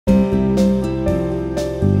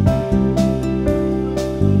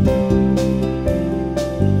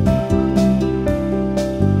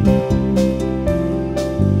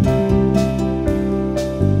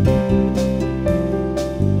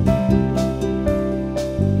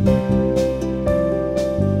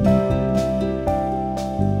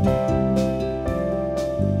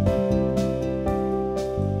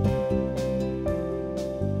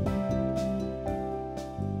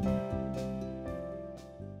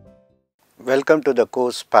Welcome to the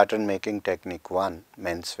course Pattern Making Technique 1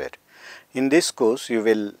 Menswear. In this course you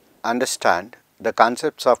will understand the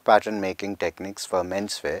concepts of pattern making techniques for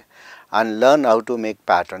menswear and learn how to make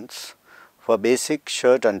patterns for basic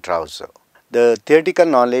shirt and trouser. The theoretical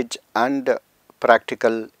knowledge and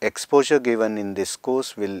practical exposure given in this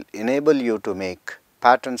course will enable you to make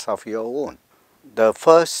patterns of your own. The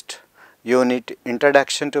first unit,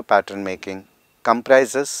 Introduction to Pattern Making,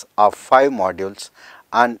 comprises of 5 modules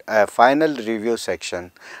and a final review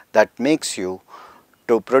section that makes you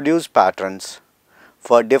to produce patterns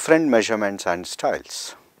for different measurements and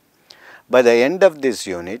styles. By the end of this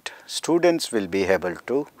unit, students will be able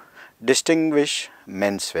to distinguish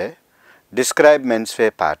menswear, describe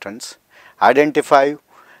menswear patterns, identify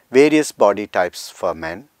various body types for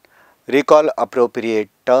men, recall appropriate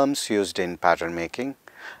terms used in pattern making,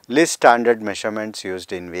 list standard measurements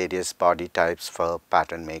used in various body types for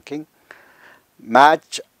pattern making,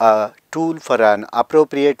 match a tool for an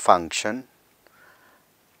appropriate function.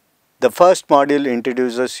 The first module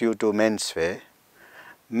introduces you to menswear.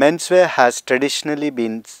 Menswear has traditionally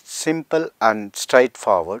been simple and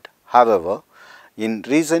straightforward. However, in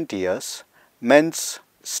recent years, men's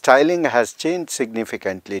styling has changed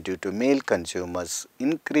significantly due to male consumers'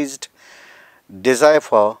 increased desire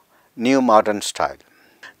for new modern style.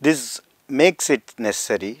 This makes it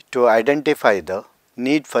necessary to identify the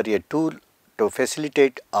need for a tool to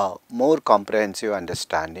facilitate a more comprehensive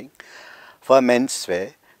understanding for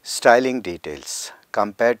menswear styling details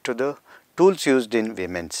compared to the tools used in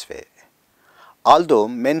women's wear. Although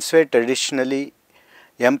menswear traditionally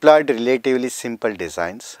employed relatively simple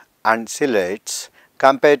designs and silhouettes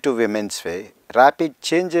compared to women's wear, rapid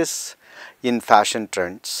changes in fashion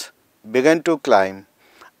trends began to climb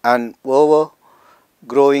an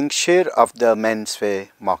growing share of the menswear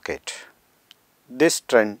market. This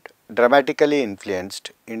trend dramatically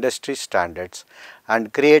influenced industry standards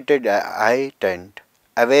and created a heightened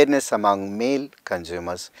awareness among male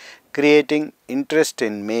consumers, creating interest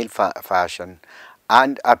in male fashion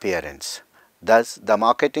and appearance. Thus, the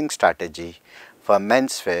marketing strategy for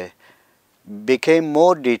menswear became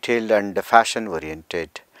more detailed and fashion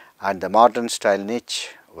oriented, and the modern style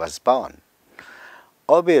niche was born.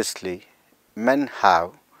 Obviously, men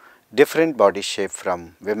have different body shape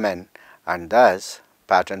from women, and thus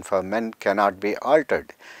pattern for men cannot be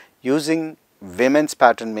altered using women's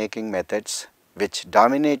pattern making methods which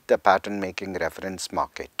dominate the pattern making reference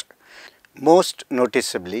market. Most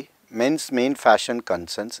noticeably, men's main fashion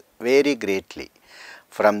concerns vary greatly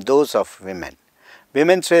from those of women.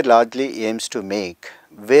 Women's wear largely aims to make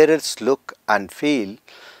wearers look and feel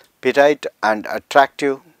petite and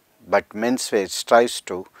attractive, but menswear strives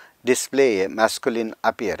to display a masculine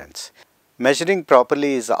appearance. Measuring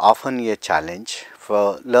properly is often a challenge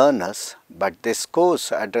for learners, but this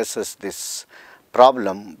course addresses this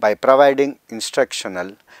problem by providing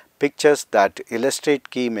instructional pictures that illustrate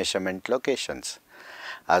key measurement locations.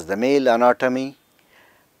 As the male anatomy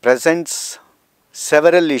presents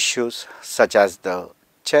several issues such as the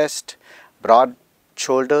chest, broad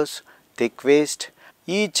shoulders, thick waist,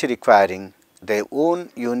 each requiring their own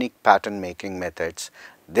unique pattern making methods,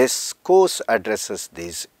 this course addresses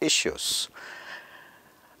these issues.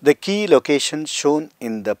 The key locations shown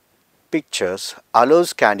in the pictures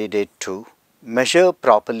allows candidate to measure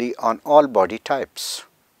properly on all body types.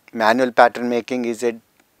 Manual pattern making is a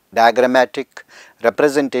diagrammatic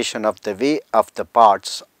representation of the way of the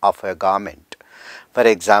parts of a garment. For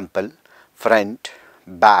example, front,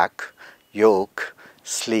 back, yoke,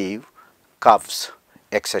 sleeve, cuffs,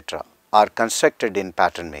 etc. are constructed in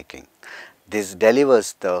pattern making. This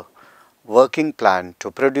delivers the working plan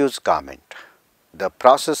to produce garment. The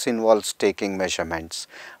process involves taking measurements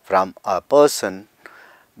from a person,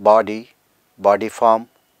 body form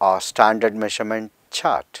or standard measurement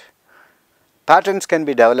chart. Patterns can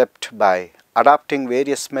be developed by adopting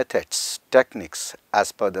various methods, techniques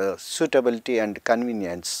as per the suitability and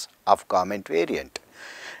convenience of garment variant.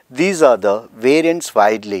 These are the variants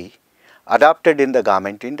widely adopted in the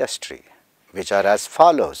garment industry, which are as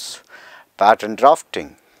follows: pattern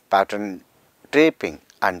drafting, pattern draping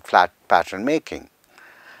and flat pattern making.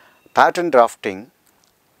 Pattern drafting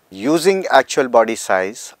using actual body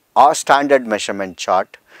size or standard measurement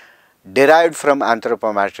chart derived from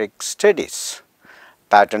anthropometric studies.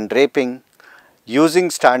 Pattern draping using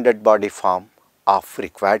standard body form of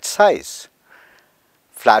required size.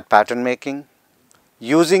 Flat pattern making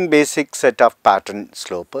using basic set of pattern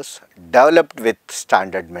slopers developed with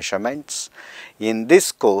standard measurements. In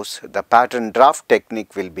this course, the pattern draft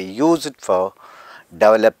technique will be used for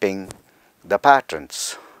developing the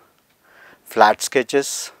patterns. Flat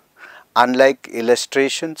sketches, unlike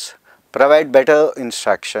illustrations, Provide better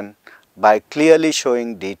instruction by clearly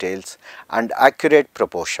showing details and accurate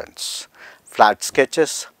proportions. Flat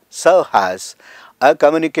sketches serve as a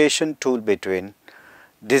communication tool between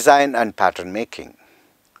design and pattern making.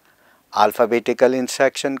 Alphabetical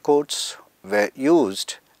instruction codes were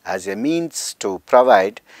used as a means to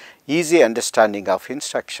provide easy understanding of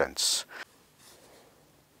instructions.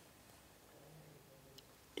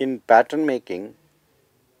 In pattern making,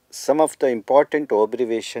 some of the important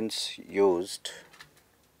abbreviations used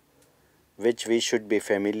which we should be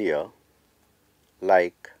familiar,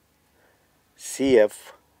 like CF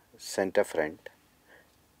center front,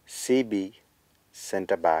 CB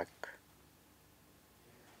center back,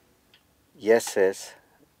 SS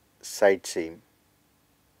side seam,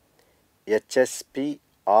 HSP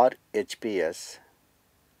or HPS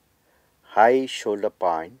high shoulder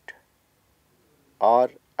point or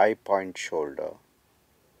high point shoulder,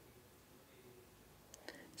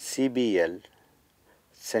 CBL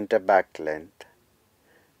center back length,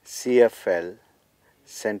 CFL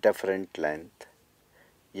center front length,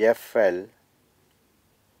 FL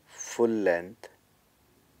full length,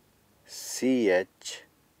 CH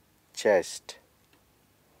chest,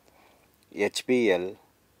 HBL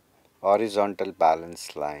horizontal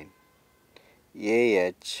balance line,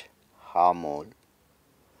 AH arm hole,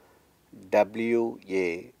 WA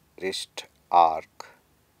wrist arc,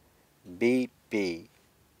 BP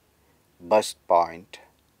bust point,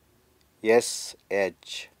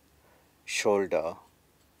 SH shoulder,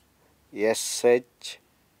 SH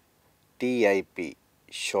TIP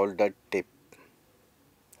shoulder tip,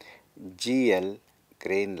 GL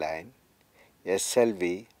grain line,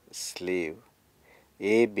 SLV sleeve,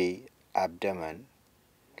 AB abdomen,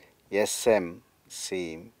 SM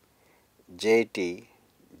seam, JT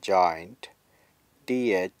joint,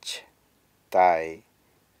 TH thigh,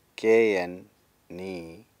 KN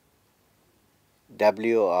knee,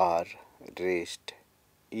 WR wrist,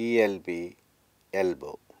 ELB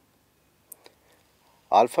elbow.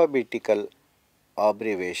 Alphabetical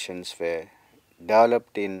abbreviations were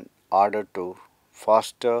developed in order to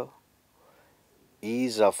foster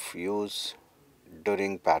ease of use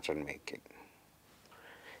during pattern making.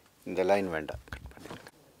 இந்த line வேண்டாம்.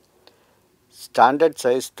 Standard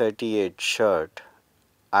size 38 shirt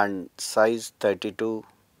and size 32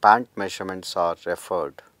 pant measurements are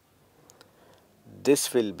referred.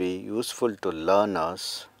 This will be useful to learners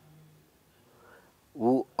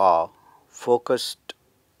who are focused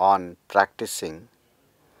on practicing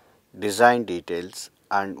design details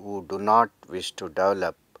and who do not wish to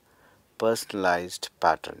develop personalized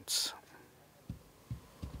patterns.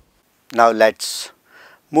 Now let's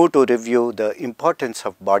move to review the importance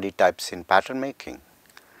of body types in pattern making.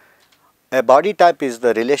 A body type is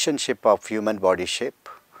the relationship of human body shape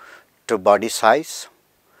to body size.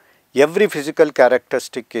 Every physical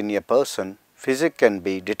characteristic in a person physique can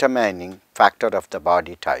be determining factor of the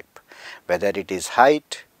body type, whether it is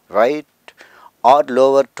height, weight or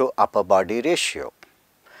lower to upper body ratio.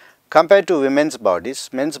 Compared to women's bodies,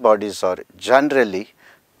 men's bodies are generally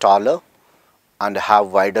taller and have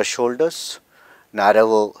wider shoulders,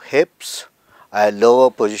 narrower hips, a lower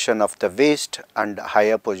position of the waist and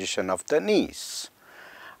higher position of the knees.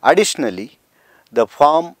 Additionally, the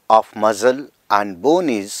form of muscle and bone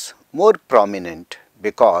is more prominent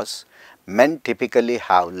because men typically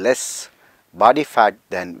have less body fat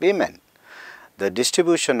than women. The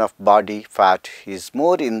distribution of body fat is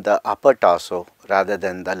more in the upper torso rather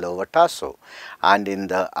than the lower torso and in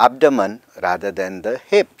the abdomen rather than the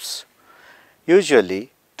hips.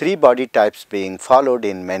 Usually, three body types being followed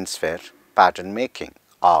in menswear pattern making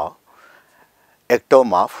are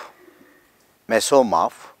ectomorph,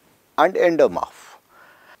 mesomorph and endomorph.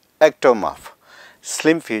 Ectomorph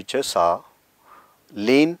slim features are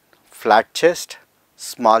lean, flat chest,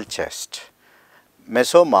 small chest.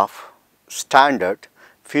 Mesomorph standard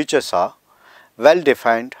features are well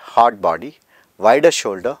defined hard body, wider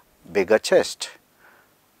shoulder, bigger chest.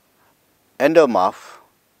 Endomorph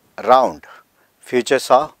round features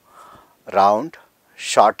are round,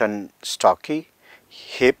 short and stocky,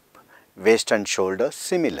 hip, waist and shoulder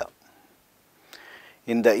similar.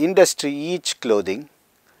 In the industry, each clothing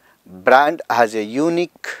brand has a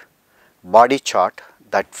unique body chart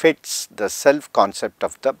that fits the self concept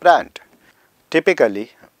of the brand.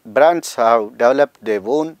 Typically, brands have developed their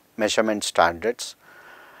own measurement standards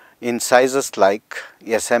in sizes like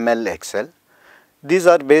SML XL. These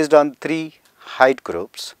are based on three height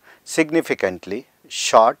groups: significantly,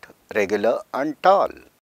 short, regular and tall.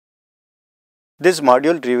 This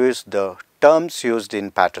module reviews the terms used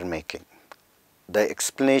in pattern making. The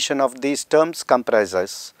explanation of these terms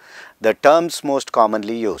comprises the terms most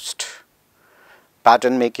commonly used.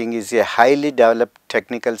 Pattern making is a highly developed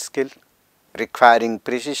technical skill requiring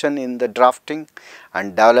precision in the drafting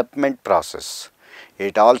and development process.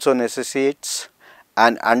 It also necessitates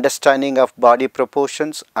an understanding of body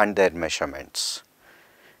proportions and their measurements.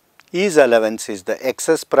 Ease allowance is the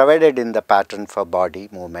excess provided in the pattern for body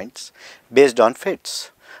movements based on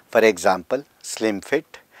fits. For example, slim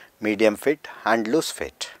fit, medium fit and loose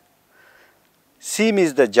fit. Seam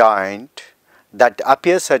is the joint that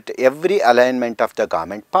appears at every alignment of the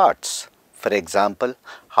garment parts. For example,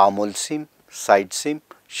 armhole seam, side seam,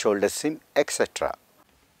 shoulder seam, etc.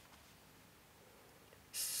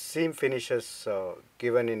 Seam finishes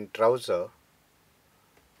given in trouser.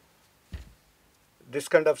 This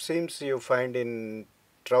kind of seams you find in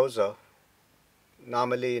trouser,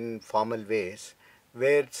 normally in formal ways,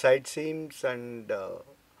 where side seams and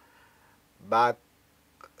back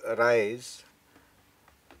rise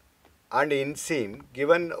and inseam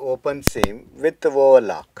given open seam with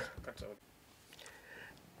overlock.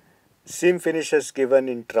 Seam finishes given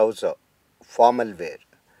in trouser, formal wear,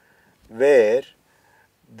 where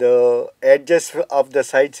the edges of the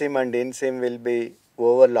side seam and inseam will be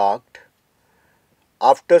overlocked.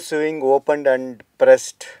 After sewing, opened and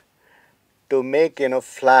pressed to make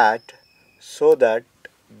flat, so that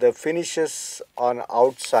the finishes on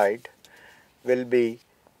outside will be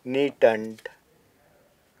neat and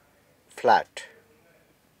flat.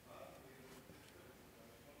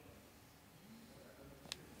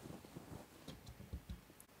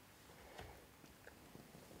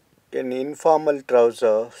 In informal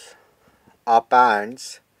trousers or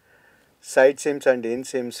pants, side seams and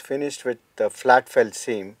inseams finished with the flat fell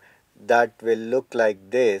seam that will look like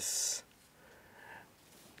this,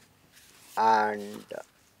 and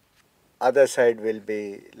other side will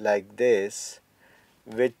be like this,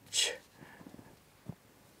 which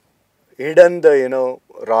hidden the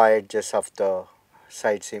raw edges of the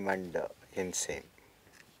side seam and inseam.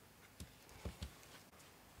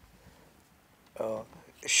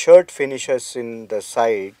 Shirt finishes in the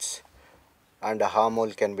sides and a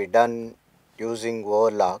armhole can be done using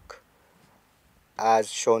overlock,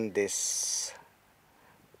 as shown this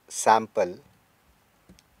sample,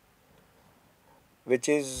 which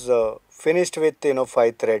is finished with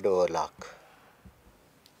 5 thread overlock.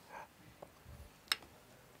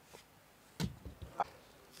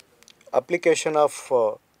 Application of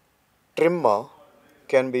trimmer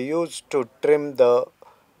can be used to trim the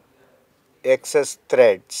excess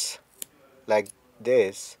threads like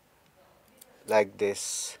this,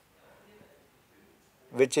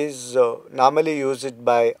 which is normally used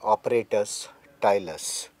by operators,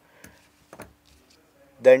 tailors.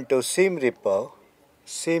 Then to seam ripper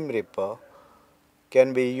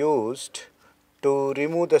can be used to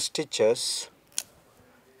remove the stitches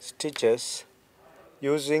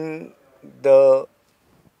using the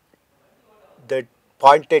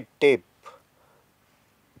pointed tip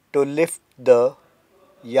to lift the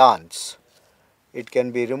yarns. It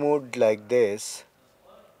can be removed like this,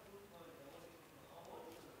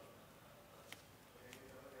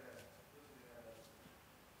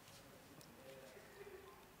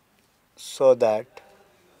 so that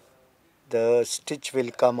the stitch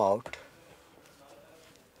will come out,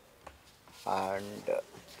 and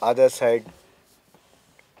other side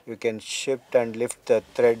you can shift and lift the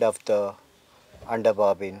thread of the under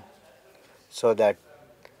bobbin, so that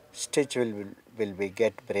stitch will be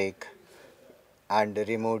get break and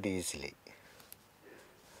removed easily.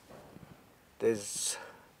 This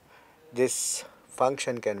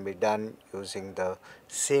function can be done using the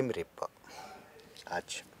seam ripper.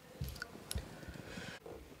 Achha.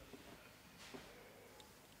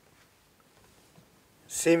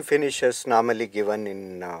 Seam finishes normally given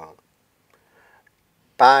in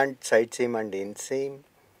pant side seam and inseam,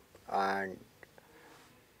 and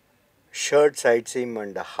shirt side seam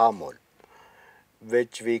and armhole,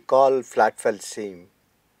 which we call flat fell seam.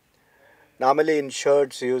 Normally in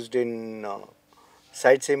shirts used in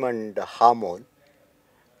side seam and armhole,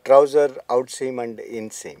 trouser outseam and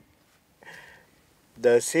inseam.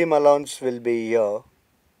 The seam allowance will be here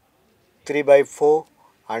 3/4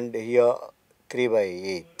 and here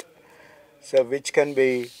 3/8. So which can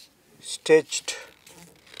be stitched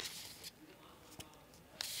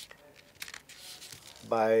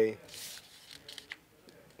by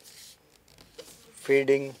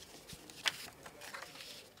feeding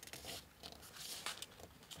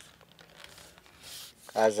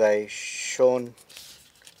as I shown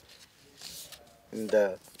in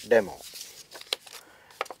the demo,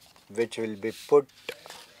 which will be put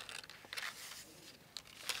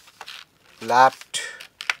lapped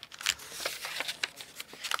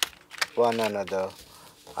one another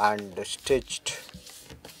and stitched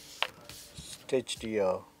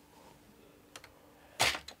here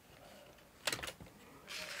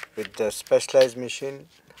with the specialized machine,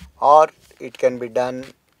 or it can be done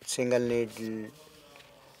single needle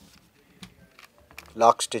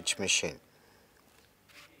lock stitch machine.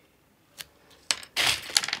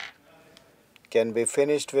 Can be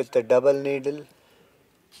finished with the double needle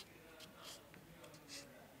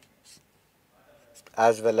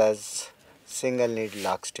as well as single needle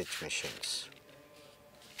lock stitch machines.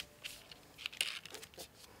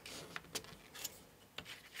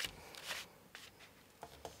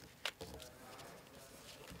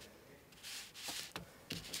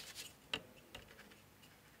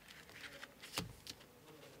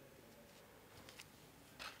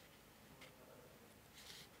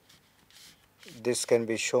 This can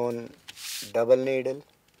be shown double needle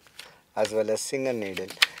as well as single needle.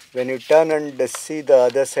 When you turn and see the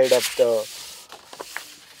other side of the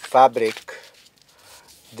fabric,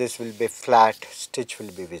 this will be flat, stitch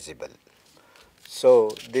will be visible. So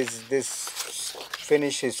this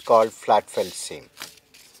finish is called flat felt seam.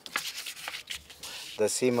 The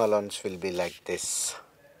seam allowance will be like this.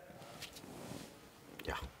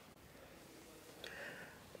 Yeah.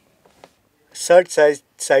 Third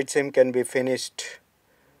side seam can be finished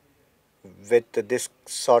with this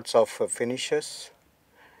sorts of finishes,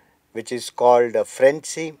 which is called a French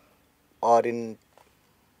seam, or in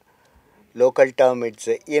local term it's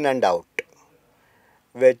in and out,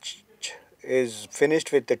 which is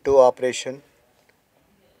finished with the two operation.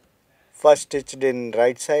 First stitched in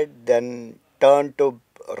right side, then turned to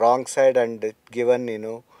wrong side and given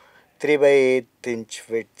 3/8 inch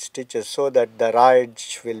width stitches so that the raw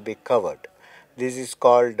edge will be covered. This is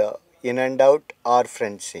called in and out or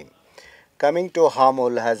French seam. Coming to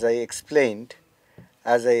armhole, as I explained,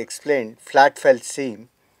 flat felt seam,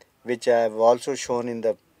 which I have also shown in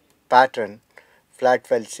the pattern, flat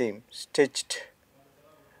felt seam stitched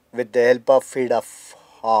with the help of feed of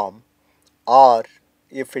arm, or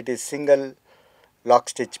if it is single lock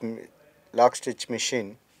stitch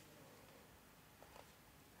machine,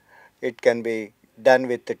 it can be done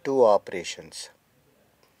with the two operations.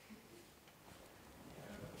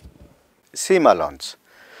 Seam allowance.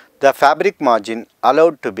 The fabric margin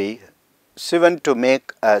allowed to be sewn to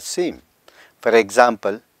make a seam. For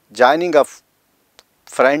example, joining of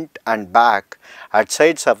front and back at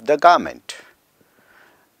sides of the garment.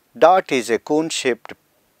 Dot is a cone-shaped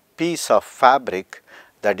piece of fabric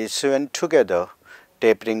that is sewn together,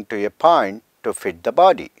 tapering to a point to fit the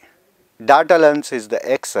body. Dot allowance is the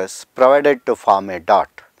excess provided to form a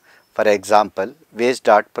dot. For example, waist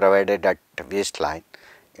dot provided at waistline,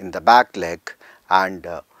 in the back leg, and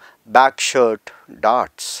back shirt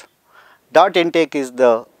dots. Dot intake is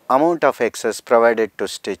the amount of excess provided to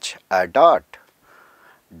stitch a dot.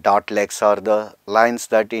 Dot legs are the lines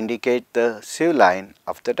that indicate the sew line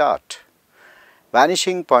of the dot.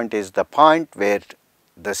 Vanishing point is the point where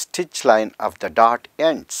the stitch line of the dot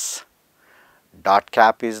ends. Dot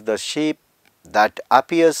cap is the shape that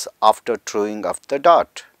appears after throwing of the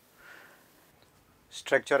dot.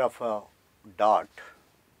 Structure of a dot.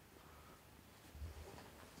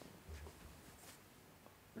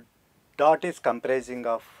 Dot is comprising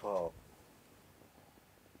of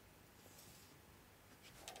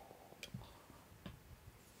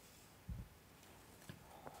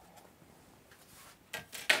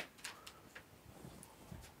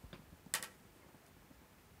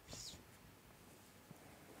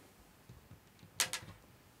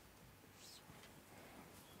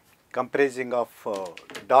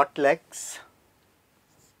dot legs,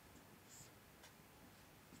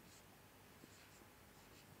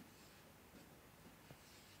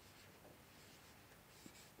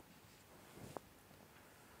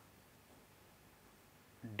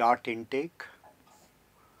 dot intake.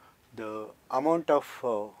 The amount of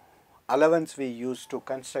allowance we use to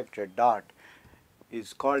construct a dot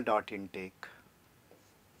is called dot intake.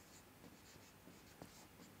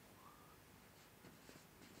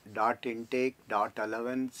 Dot intake, dot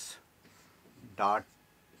allowance, dot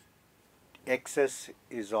excess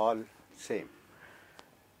is all same.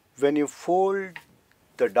 When you fold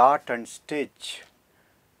the dot and stitch,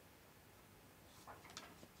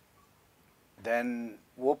 then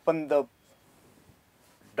open the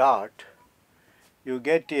dot, you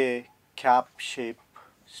get a cap shape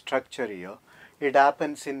structure here. It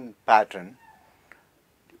happens in pattern,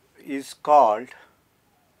 is called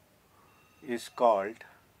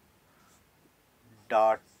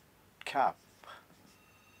dot cap.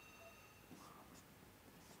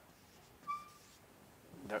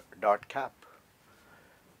 the dot cap.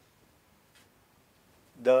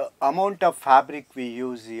 The amount of fabric we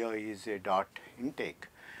use here is a dot intake.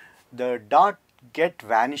 The dot get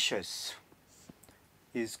vanishes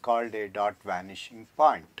is called a dot vanishing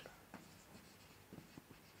point.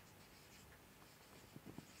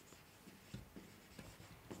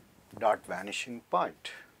 Dot vanishing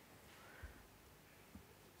point.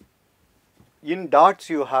 In dots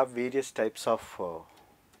you have various types of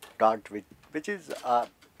dot, which is a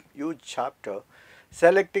huge chapter.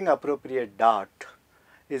 Selecting appropriate dot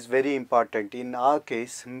is very important. In our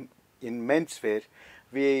case, in menswear,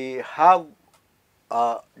 we have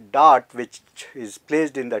a dot which is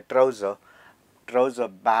placed in the trouser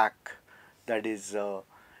back, that is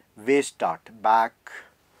waist dot, back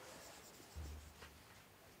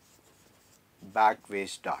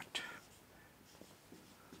waist dot.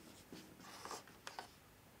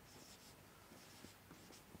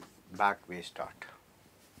 Back waist dot.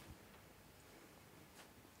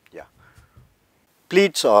 Yeah.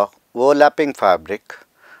 Pleats are overlapping fabric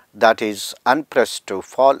that is unpressed to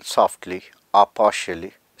fall softly or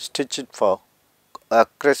partially, stitched for a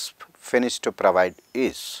crisp finish to provide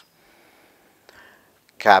ease.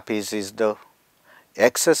 Cap ease is the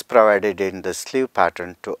excess provided in the sleeve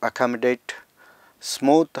pattern to accommodate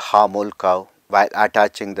smooth armhole curve while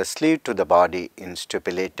attaching the sleeve to the body in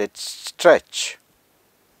stipulated stretch.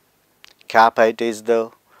 Cap height is the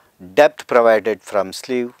depth provided from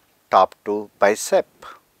sleeve top to bicep.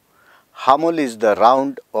 Armhole is the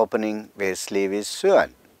round opening where sleeve is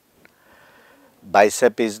sewn.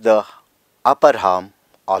 Bicep is the upper arm,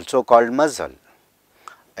 also called muzzle.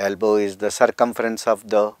 Elbow is the circumference of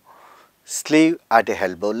the sleeve at a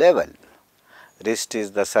elbow level. Wrist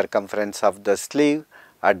is the circumference of the sleeve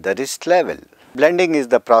at the wrist level. Blending is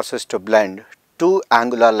the process to blend two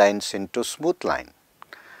angular lines into smooth line.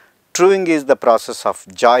 Truing is the process of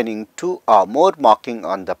joining two or more marking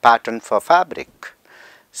on the pattern for fabric.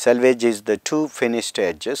 Selvage is the two finished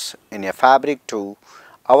edges in a fabric to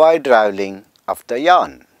avoid raveling of the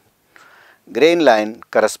yarn. Grain line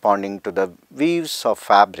corresponding to the weaves of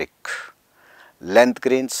fabric. Length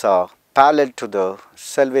grains are parallel to the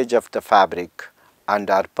selvage of the fabric and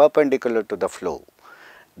are perpendicular to the flow.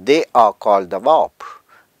 They are called the warp.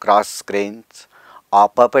 Cross grains are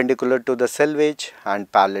perpendicular to the selvage and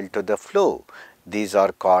parallel to the flow. These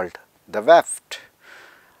are called the weft.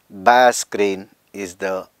 Bias grain is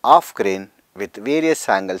the off grain with various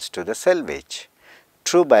angles to the selvage.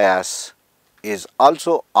 True bias is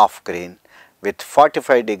also off grain with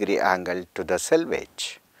 45-degree angle to the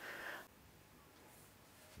selvage.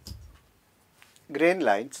 Grain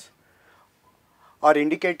lines are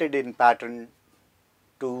indicated in pattern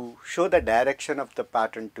to show the direction of the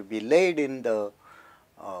pattern to be laid in the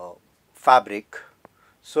fabric,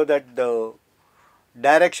 so that the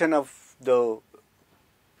direction of the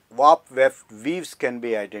warp weft weaves can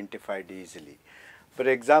be identified easily. For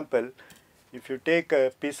example, if you take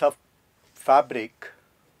a piece of fabric,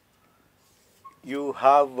 you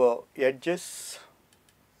have edges,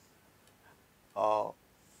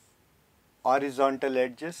 horizontal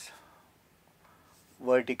edges,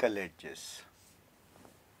 vertical edges,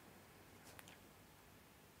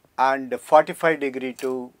 and 45-degree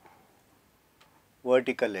to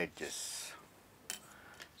vertical edges.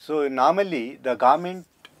 So normally the garment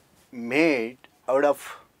made out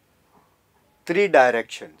of three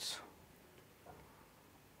directions,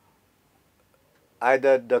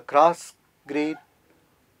 either the cross grain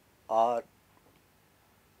or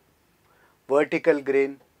vertical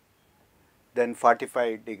grain, then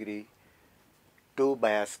 45-degree to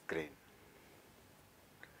bias grain.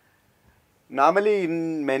 Normally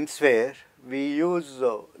in menswear we use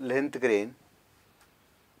length grain.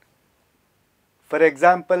 For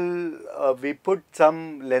example, we put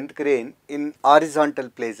some length grain in horizontal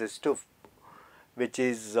places too, which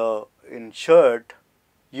is in shirt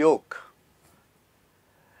yoke.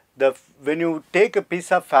 When you take a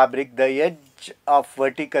piece of fabric, the edge of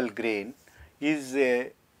vertical grain is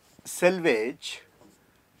a selvage,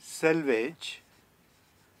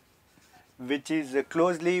 which is a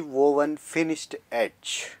closely woven finished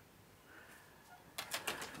edge,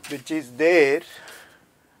 which is there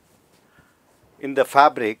in the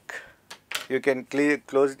fabric. You can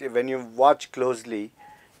closely, when you watch closely,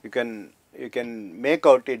 you can make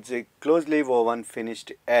out it's a closely woven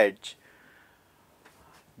finished edge.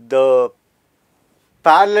 The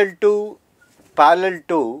parallel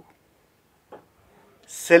to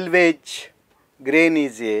selvage grain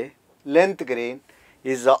is a length grain,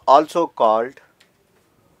 is also called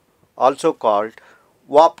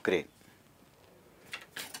warp grain.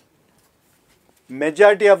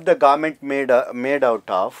 majority of the garment made out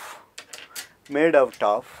of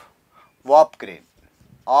warp grain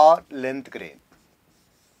or length grain.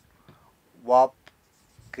 Warp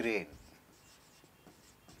grain.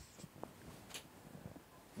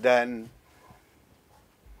 Then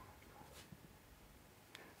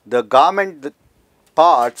the garment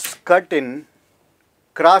parts cut in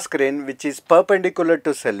cross grain, which is perpendicular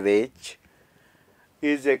to selvage,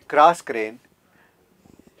 is a cross grain.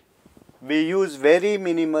 We use very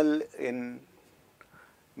minimal in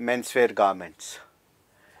menswear garments.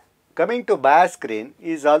 Coming to bias grain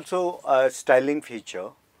is also a styling feature,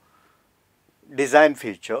 design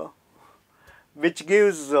feature, which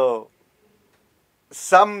gives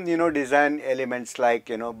some design elements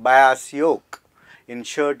like bias yoke. In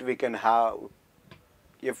shirt we can have,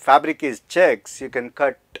 if fabric is checks, you can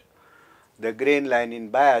cut the grain line in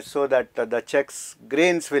bias so that the checks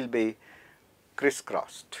grains will be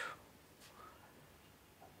crisscrossed.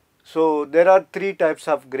 So there are three types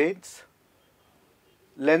of grains: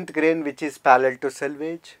 length grain, which is parallel to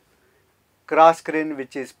selvage; cross grain,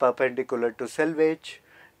 which is perpendicular to selvage;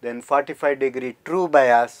 then 45-degree true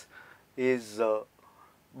bias is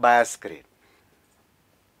bias grain.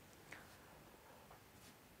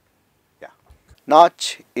 Yeah.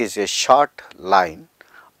 Notch is a short line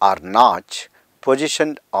or notch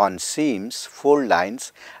positioned on seams, fold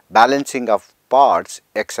lines, balancing of parts,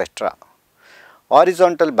 etc.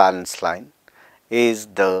 Horizontal balance line is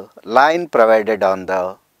the line provided on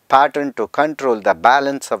the pattern to control the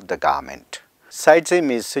balance of the garment. Side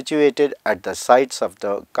seam is situated at the sides of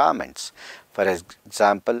the garments. For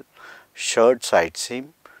example, shirt side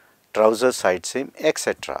seam, trouser side seam,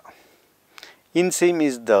 etc. Inseam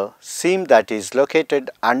is the seam that is located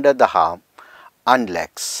under the arm and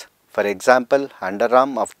legs. For example,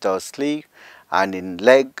 underarm of the sleeve and in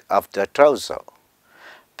leg of the trouser.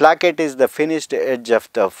 Placket is the finished edge of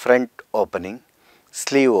the front opening,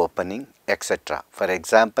 sleeve opening, etc. For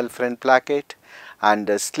example, front placket and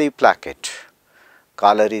sleeve placket.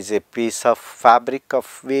 Collar is a piece of fabric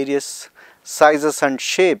of various sizes and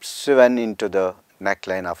shapes sewn into the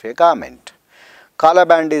neckline of a garment. Collar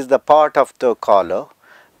band is the part of the collar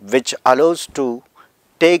which allows to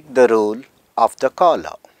take the role of the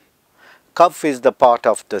collar. Cuff is the part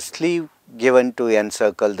of the sleeve given to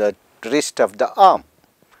encircle the wrist of the arm.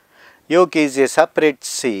 Yoke is a separate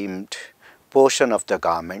seamed portion of the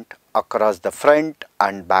garment across the front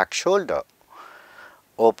and back shoulder.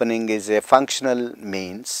 Opening is a functional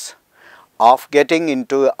means of getting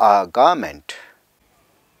into a garment.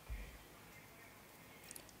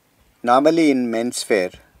 Normally in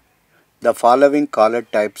menswear, the following collar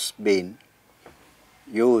types been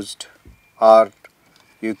used, or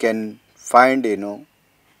you can find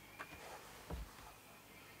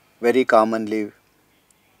very commonly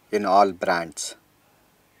in all brands.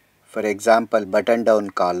 For example, button down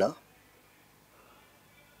collar,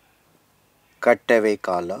 cutaway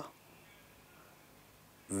collar,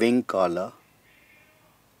 wing collar,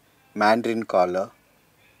 mandarin collar,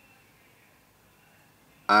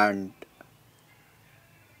 and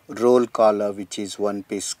roll collar, which is one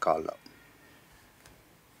piece collar.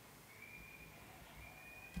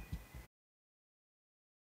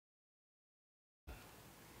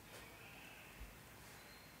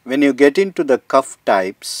 When you get into the cuff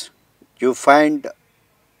types, you find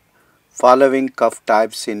following cuff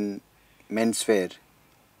types in menswear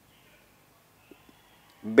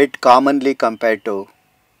bit commonly compared to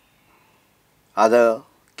other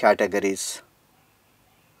categories.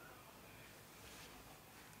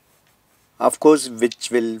 Of course, which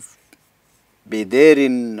will be there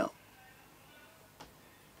in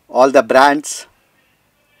all the brands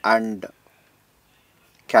and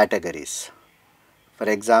categories. For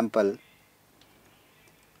example,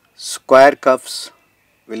 square cuffs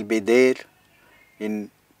will be there in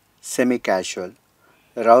semi-casual,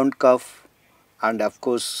 round cuff, and of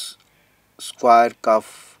course square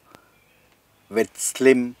cuff with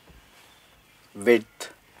slim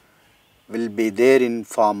width will be there in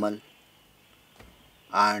formal,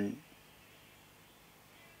 and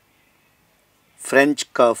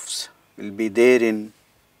French cuffs will be there in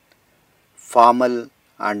formal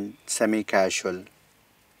and semi-casual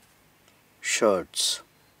shirts.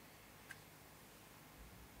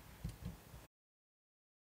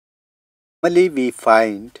 Normally we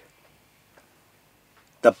find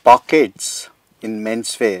the pockets in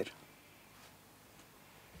menswear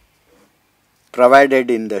provided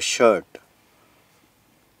in the shirt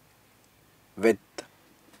with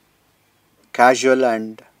casual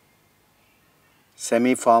and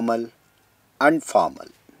semi-formal and formal.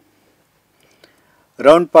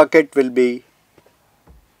 Round pocket will be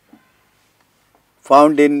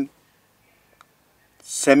found in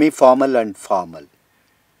semi-formal and formal.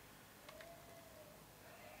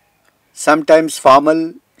 Sometimes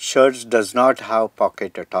formal shirts does not have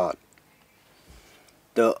pocket at all.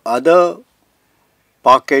 The other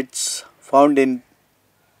pockets found in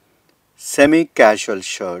semi-casual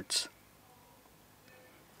shirts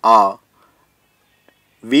are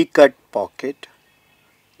V-cut pocket,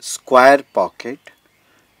 square pocket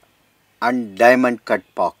and diamond cut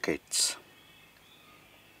pockets.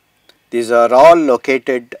 These are all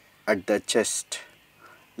located at the chest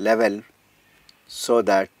level so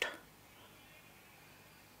that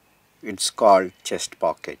it's called chest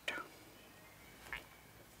pocket.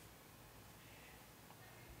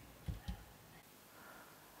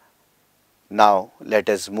 Now let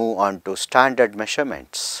us move on to standard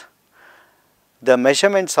measurements. The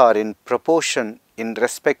measurements are in proportion in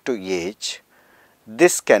respect to age.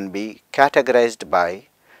 This can be categorized by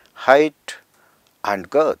height and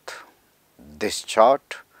girth. This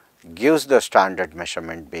chart gives the standard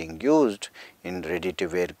measurement being used in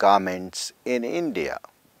ready-to-wear garments in India.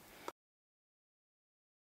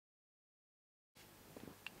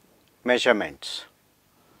 Measurements.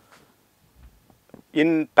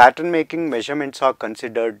 In pattern making, measurements are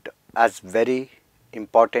considered as very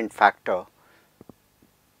important factor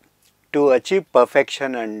to achieve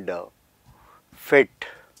perfection and fit.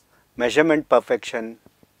 Measurement perfection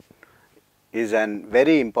is an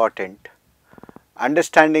very important.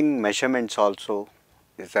 Understanding measurements also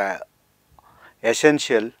is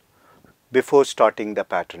essential before starting the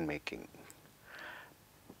pattern making.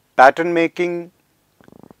 Pattern making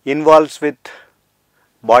involves with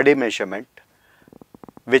body measurement,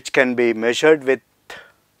 which can be measured with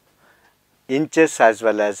inches as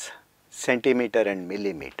well as centimeter and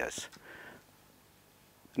millimeters.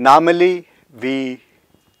 Normally we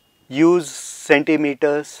use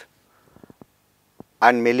centimeters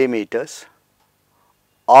and millimeters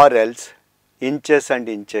or else inches and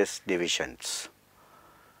inches divisions.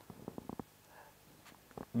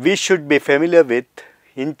 We should be familiar with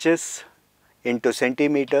inches into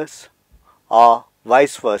centimeters or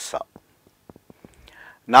vice versa.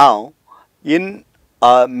 Now in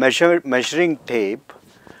a measuring tape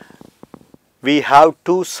we have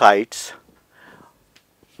two sides.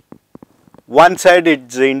 One side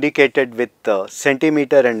is indicated with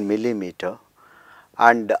centimeter and millimeter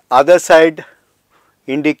and other side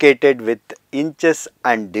indicated with inches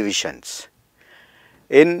and divisions.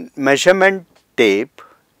 In measurement tape,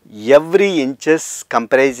 every inch is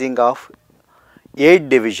comprising of 8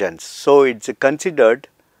 divisions. So it's considered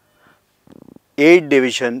 8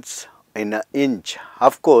 divisions in an inch.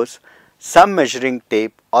 Of course, some measuring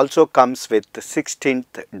tape also comes with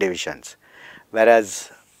 16th divisions,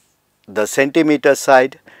 whereas the centimeter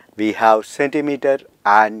side we have centimeter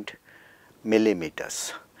and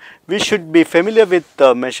millimeters. We should be familiar with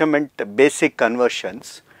the measurement basic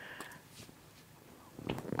conversions,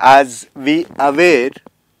 as we aware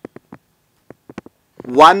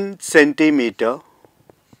 1 centimeter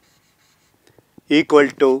equal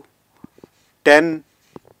to 10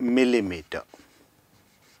 millimeter.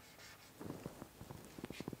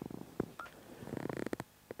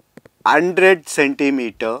 Hundred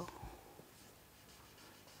centimeter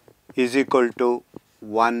is equal to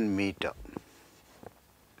 1 meter.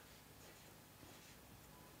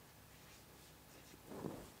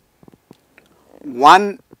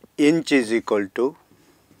 One inch is equal to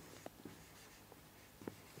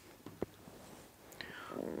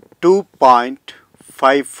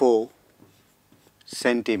 2.54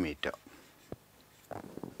 centimeter.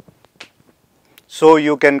 So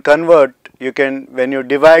you can convert, when you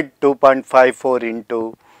divide 2.54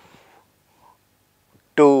 into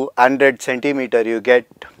 200 centimeter, you get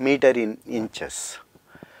meter in inches.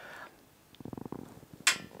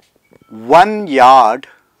 1 yard,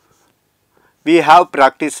 we have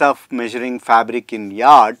practice of measuring fabric in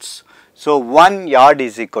yards. So 1 yard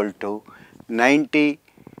is equal to 90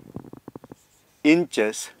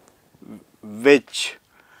 inches, which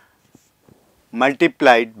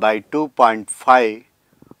multiplied by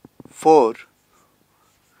 2.54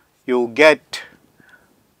 you get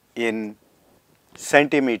in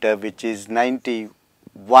centimeter, which is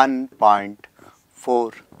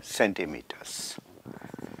 91.4 centimeters.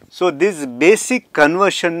 So this basic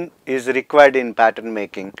conversion is required in pattern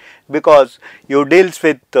making because you deals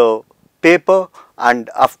with paper and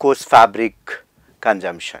of course fabric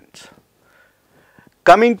consumptions.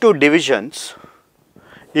 Coming to divisions,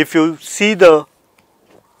 if you see the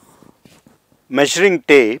measuring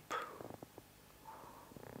tape,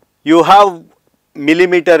 you have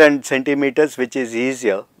millimeter and centimeters, which is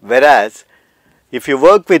easier, whereas If you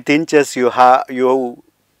work with inches, you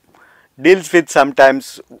deals with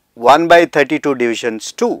sometimes 1 by 32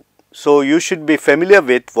 divisions too. So you should be familiar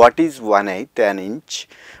with what is 1/8 an inch,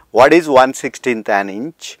 what is 1/16 an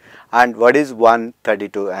inch, and what is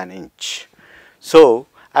 1/32 an inch. So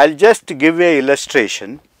I'll just give a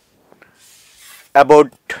illustration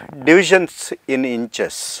about divisions in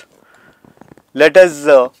inches. Let us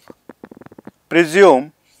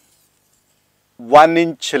presume 1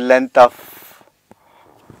 inch length of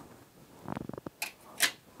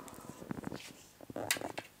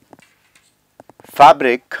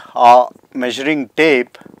fabric or measuring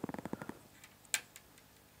tape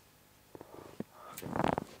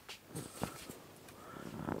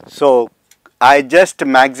So I just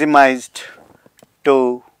maximized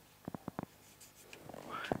to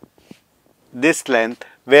this length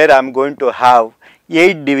where I am going to have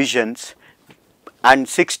 8 divisions and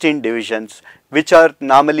 16 divisions which are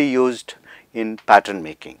normally used in pattern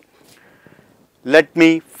making. Let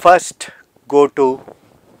me first go to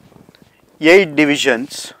 8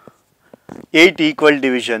 divisions, 8 equal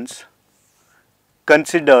divisions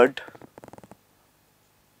considered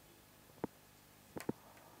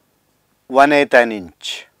 1/8 an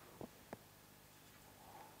inch.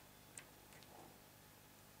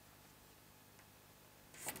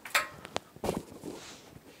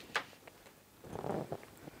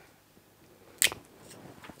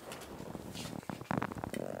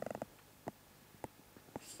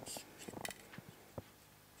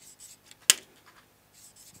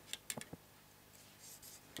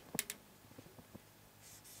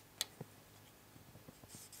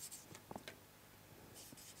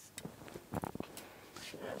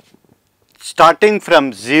 Starting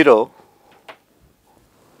from 0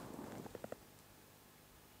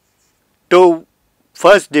 to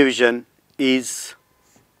first division is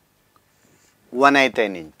 1/8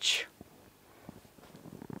 an inch.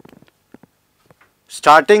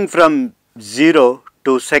 Starting from 0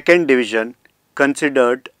 to second division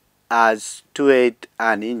considered as 2/8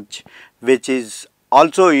 an inch, which is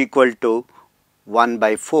also equal to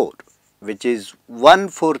 1/4, which is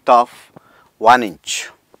 1/4 of 1 inch.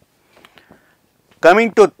 Coming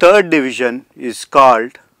to third division is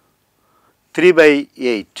called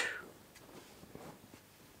 3/8.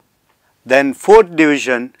 Then fourth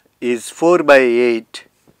division is 4/8,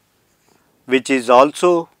 which is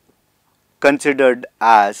also considered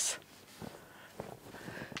as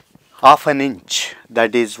half an inch,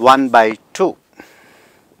 that is 1/2.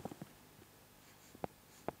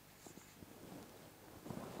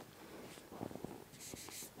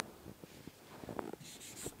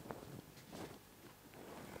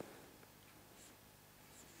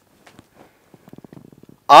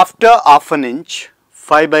 After half an inch,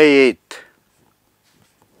 5/8,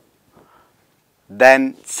 then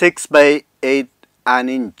 6/8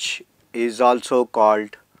 an inch is also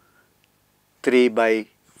called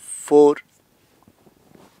 3/4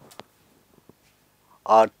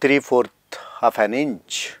 or 3/4 of an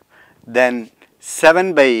inch, then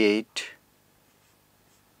 7/8,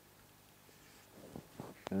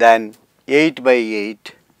 then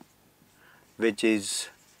 8/8, which is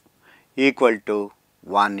equal to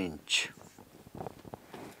 1 inch.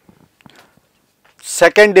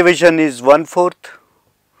 Second division is 1/4,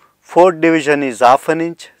 fourth division is half an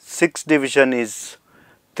inch, sixth division is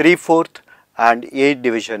 3/4, and eighth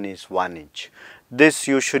division is 1 inch. This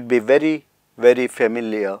you should be very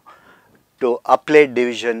familiar to apply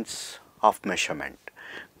divisions of measurement.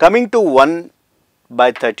 Coming to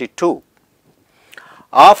 1/32,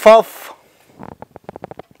 half of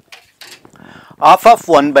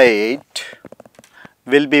 1/8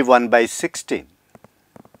 will be 1/16.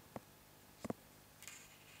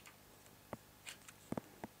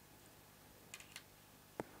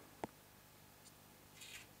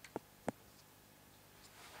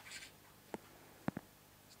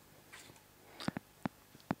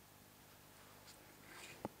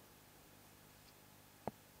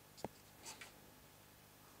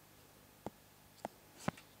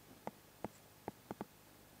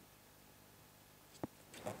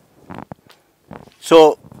 So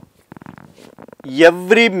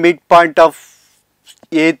every midpoint of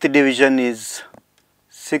 8th division is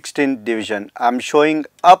 16th division. I am showing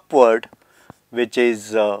upward, which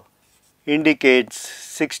is indicates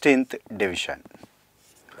 16th division.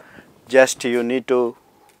 Just you need to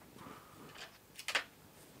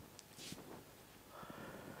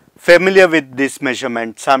familiar with this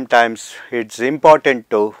measurement. Sometimes it's important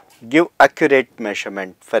to give accurate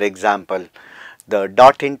measurement. For example, the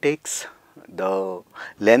dot intakes, the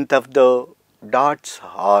length of the dots,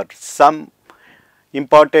 or some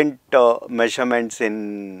important measurements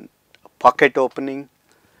in pocket opening,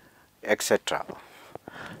 etc.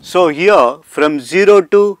 So here from 0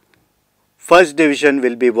 to first division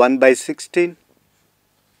will be 1 by 16,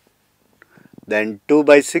 then 2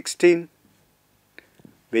 by 16,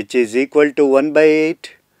 which is equal to 1 by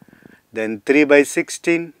 8, then 3 by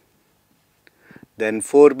 16, then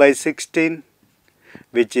 4 by 16,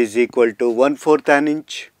 which is equal to 1/4 an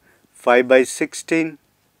inch, 5 by 16,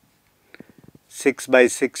 6 by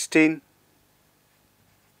 16,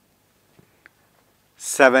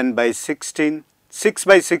 7 by 16, 6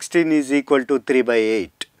 by 16 is equal to 3 by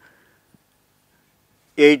 8,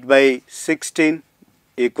 8 by 16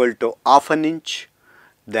 equal to half an inch,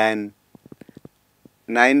 then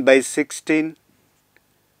 9 by 16,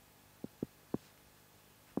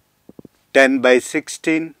 10 by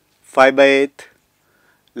 16, 5 by 8,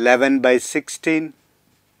 11 by 16,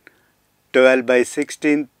 12 by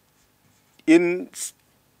 16. In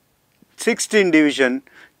 16 division,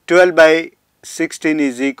 12 by 16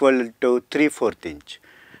 is equal to 3/4 inch,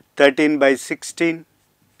 13 by 16,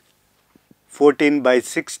 14 by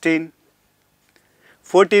 16,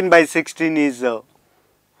 14 by 16 is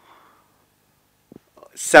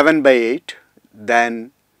 7 by 8,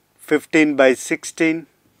 then 15 by 16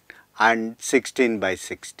 and 16 by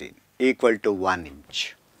 16 equal to 1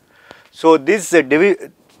 inch. So these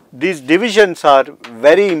divisions are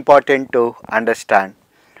very important to understand,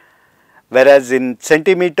 whereas in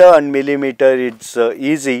centimeter and millimeter it's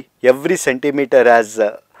easy. Every centimeter has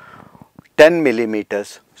 10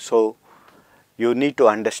 millimeters. So you need to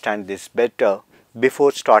understand this better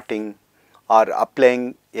before starting or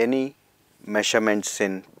applying any measurements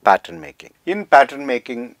in pattern making. In pattern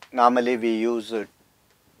making, normally we use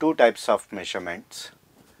two types of measurements: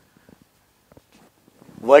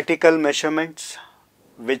 vertical measurements,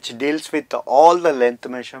 which deals with all the length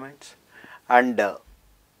measurements, and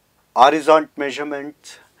horizontal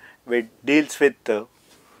measurements, which deals with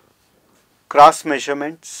cross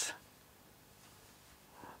measurements,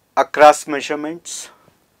 across measurements,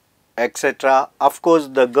 etc. Of course,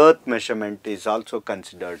 the girth measurement is also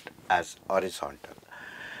considered as horizontal.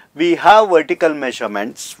 We have vertical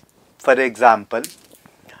measurements, for example,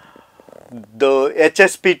 the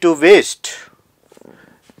HSP to waist,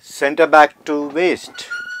 center back to waist,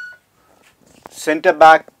 center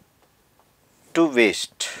back to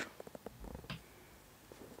waist,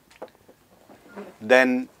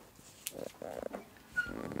 then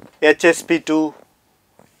HSP to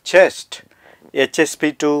chest,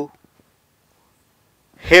 HSP to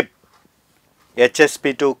hip,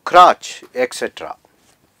 HSP to crotch, etc.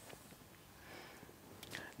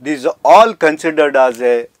 These are all considered as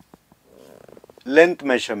a length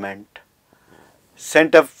measurement.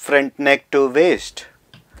 Center front neck to waist,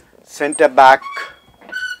 center back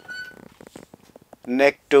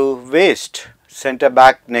neck to waist, center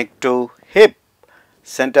back neck to hip,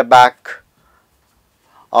 center back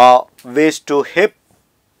waist to hip,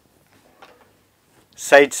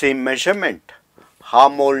 side seam measurement,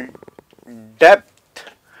 armhole depth,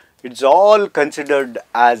 it's all considered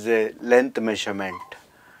as a length measurement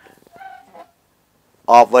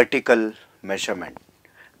or vertical measurement.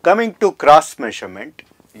 Coming to cross measurement,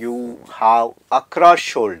 you have across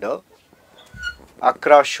shoulder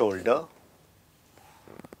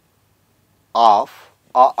off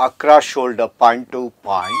or across shoulder point to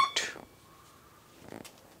point,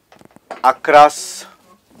 across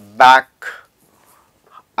back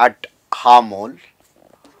at armhole,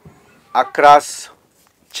 across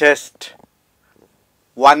chest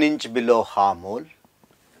 1 inch below armhole,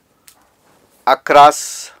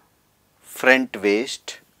 across front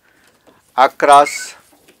waist, across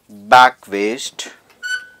back waist,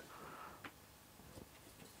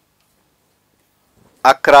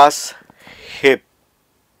 across hip,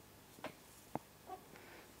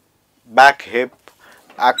 back hip,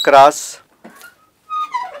 across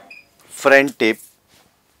front hip,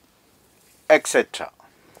 etc.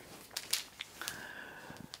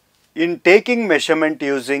 In taking measurement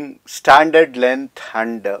using standard length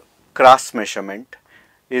and cross measurement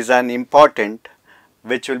is an important,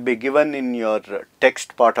 which will be given in your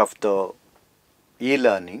text part of the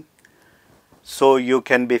e-learning, so you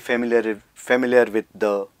can be familiar with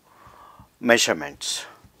the measurements.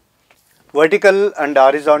 Vertical and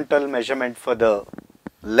horizontal measurement for the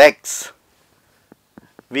legs.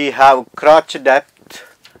 We have crotch depth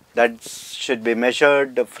that should be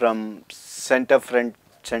measured from center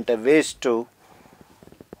waist to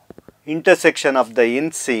intersection of the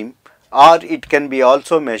inseam, or it can be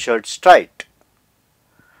also measured straight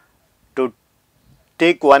to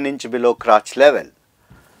take 1 inch below crotch level.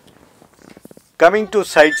 Coming to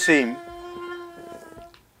side seam,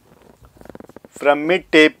 from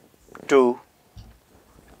mid tape to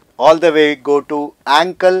all the way go to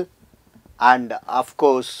ankle and of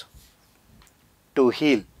course to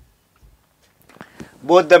heel.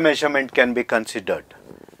 Both the measurement can be considered.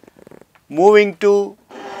 Moving to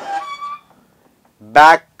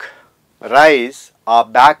back rise or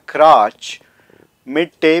back crotch,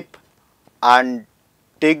 mid tape and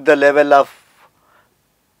take the level of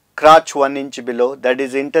crotch 1 inch below, that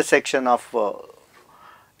is intersection of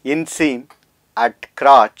inseam at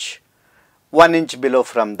crotch 1 inch below,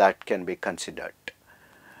 from that can be considered.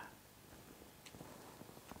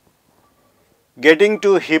 Getting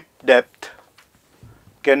to hip depth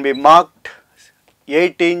can be marked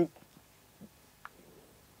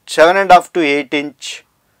 7.5 to 8 inch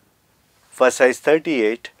for size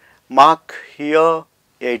 38, mark here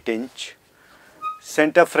 8 inch,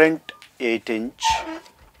 center front 8 inch,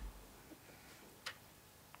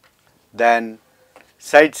 then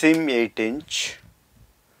side seam 8 inch,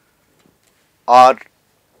 or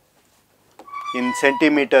in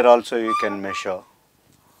centimeter also you can measure,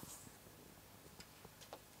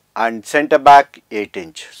 and center back 8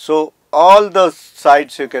 inch. So all the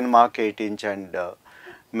sides you can mark 8 inch and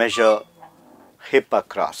measure hip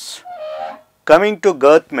across. Coming to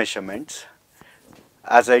girth measurements,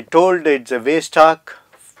 as I told, it's a waist arc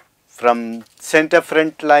from center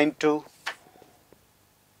front line to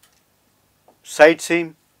side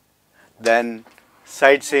seam, then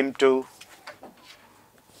side seam to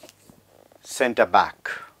center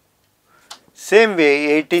back. Same way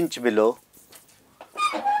 8 inch below,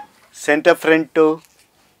 center front to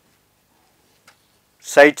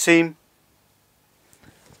side seam,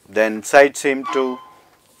 then side seam to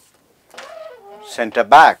center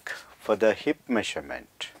back for the hip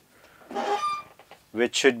measurement,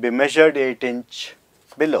 which should be measured 8 inch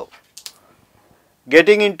below.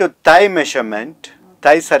 Getting into thigh measurement,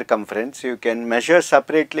 thigh circumference, you can measure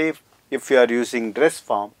separately if you are using dress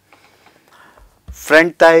form,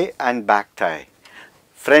 front thigh and back thigh,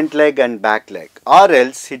 front leg and back leg, or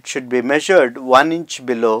else it should be measured 1 inch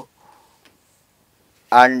below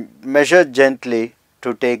and measure gently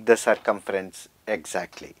to take the circumference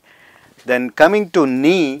exactly. Then coming to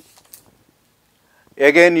knee,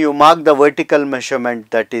 again you mark the vertical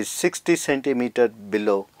measurement, that is 60 centimeter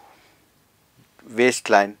below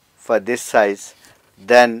waistline for this size,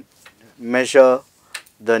 then measure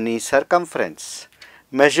the knee circumference.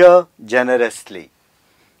 Measure generously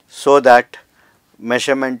so that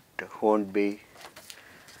measurement won't be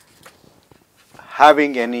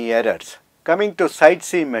having any errors. Coming to side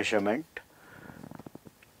seam measurement,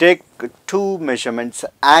 take two measurements,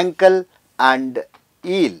 ankle and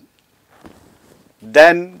heel.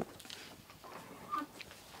 Then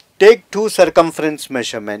take two circumference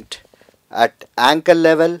measurement at ankle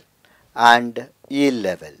level and heel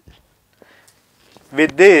level.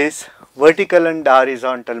 With this, vertical and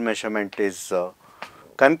horizontal measurement is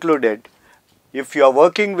concluded. If you are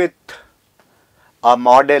working with a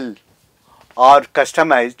model or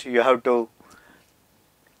customized, you have to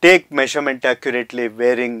take measurement accurately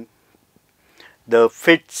wearing the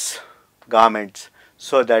fits garments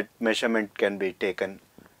so that measurement can be taken.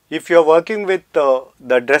 If you are working with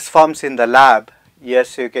the dress forms in the lab,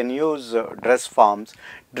 yes, you can use dress forms.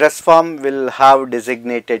 Dress form will have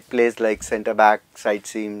designated place like center back, side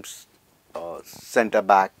seams, center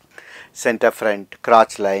back, center front,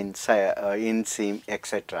 crotch line, inseam,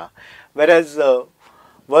 etc. Whereas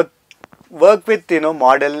work with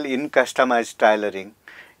model in customized tailoring,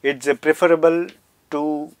 it's preferable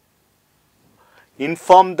to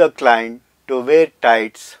inform the client to wear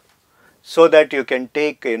tights so that you can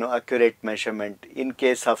take accurate measurement in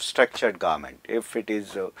case of structured garment. If it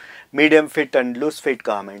is medium fit and loose fit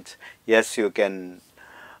garments, yes, you can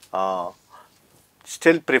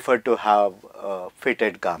still prefer to have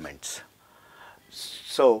fitted garments.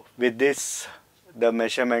 So with this, the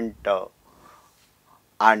measurement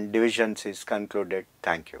and divisions is concluded.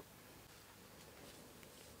 Thank you.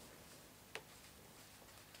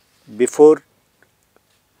 Before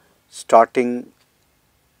starting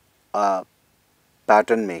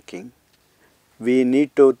pattern making, we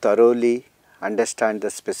need to thoroughly understand the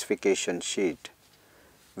specification sheet,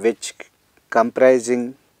 which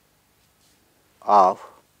comprising of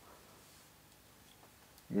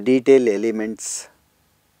detail elements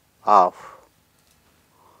of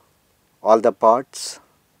all the parts,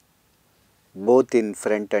 both in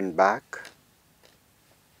front and back,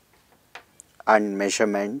 and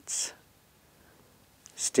measurements,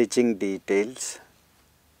 stitching details,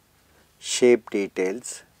 shape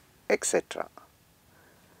details, etc.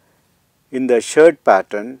 In the shirt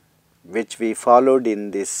pattern which we followed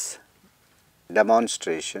in this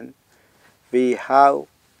demonstration, we have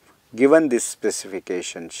given this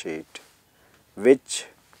specification sheet which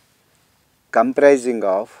comprising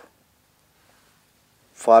of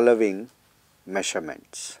following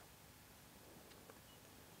measurements.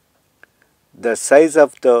 The size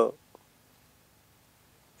of the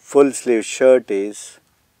full sleeve shirt is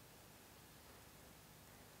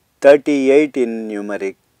 38 in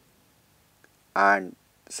numeric and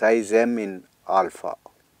size M in alpha.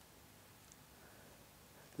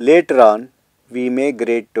 Later on, we may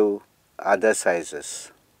grade to other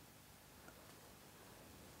sizes.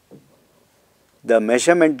 The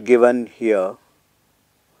measurement given here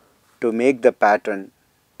to make the pattern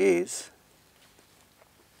is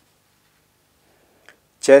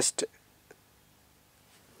chest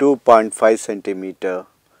 2.5 centimeter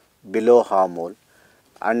below armhole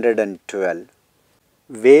 112,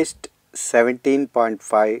 waist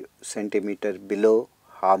 17.5 centimeter below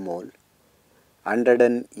armhole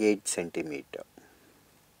 108 centimeter.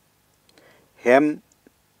 Hem,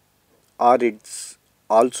 or it's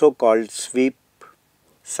also called sweep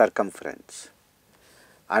circumference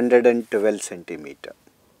 112 centimeter.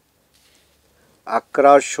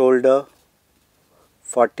 Across shoulder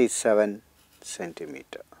 47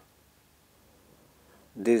 centimeter.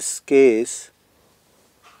 This case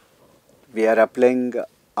we are applying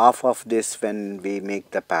half of this when we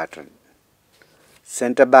make the pattern.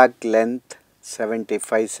 Center back length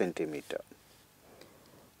 75 centimeter.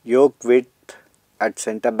 Yoke width at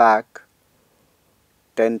center back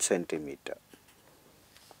 10 centimeter.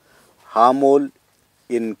 Armhole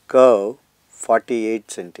in curve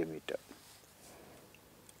 48 centimeter.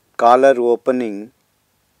 Collar opening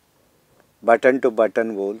button to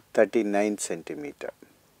button hole 39 centimeter.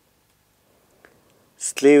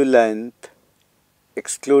 Sleeve length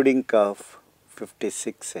excluding cuff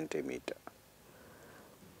 56 centimeter.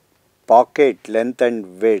 Pocket length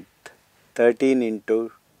and width 13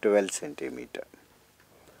 into 12 centimeter.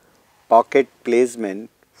 Pocket placement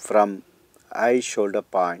from eye shoulder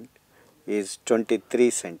point is 23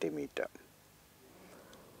 centimeter.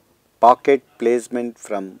 Pocket placement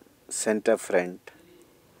from center front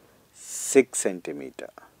 6 centimeter.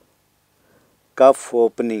 Cuff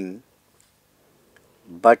opening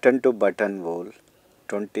button to button hole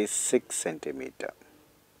 26 centimeter.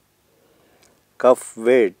 Cuff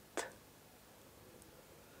width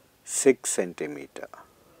 6 centimeter.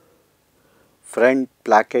 Front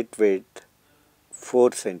placket width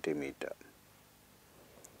 4 centimeter.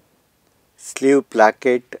 Sleeve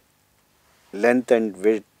placket length and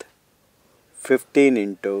width 15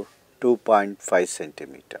 into 2.5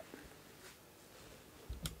 centimeter.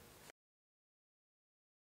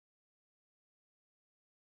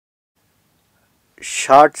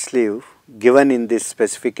 Short sleeve given in this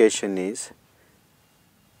specification is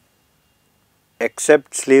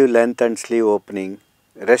except sleeve length and sleeve opening,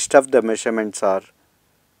 rest of the measurements are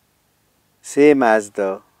same as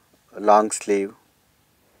the long sleeve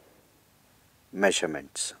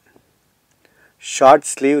measurements. Short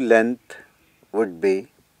sleeve length would be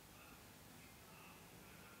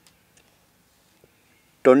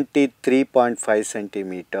 23.5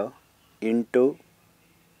 centimeter into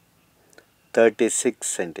 36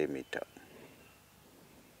 centimeter.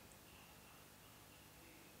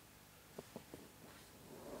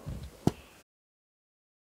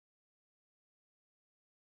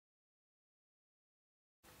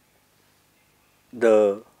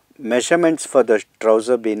 The measurements for the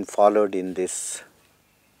trouser being followed in this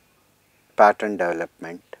pattern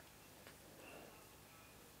development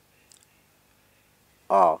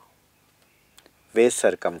are waist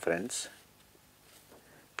circumference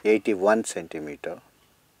 81 centimeter.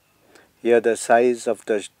 Here the size of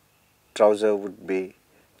the trouser would be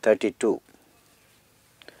 32.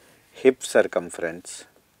 Hip circumference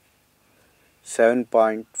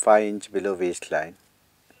 7.5 inch below waistline,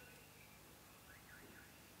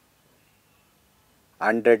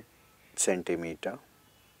 100 centimeter.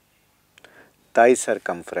 Thigh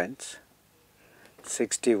circumference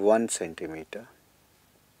 61 centimeter.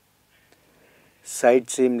 Side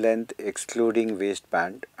seam length excluding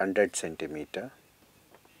waistband 100 centimeter.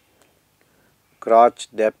 Crotch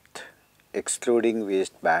depth excluding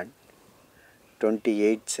waistband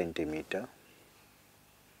 28 centimeter.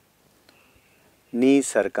 Knee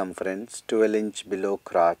circumference 12 inch below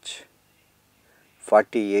crotch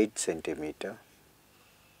 48 centimeter.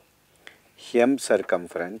 Hem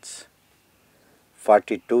circumference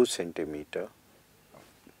 42 centimeter.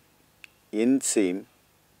 Inseam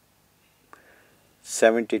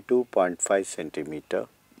 72.5 centimeter.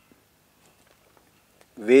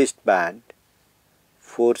 Waistband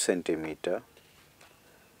 4 centimeter.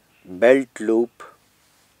 Belt loop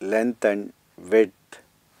length and width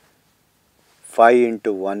 5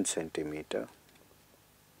 into 1 centimeter.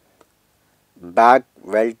 Back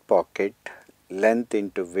welt pocket length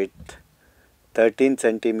into width 13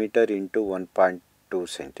 centimeter into 1.2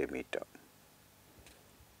 centimeter.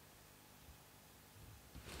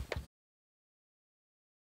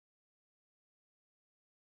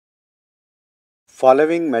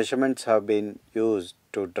 Following measurements have been used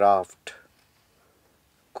to draft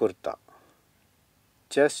kurta.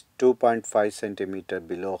 Chest 2.5 centimeter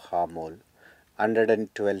below arm hole,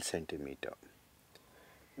 112 centimeter.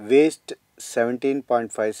 Waist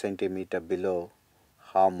 17.5 centimeter below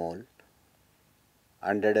arm hole,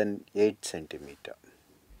 108 centimeter.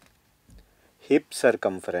 Hip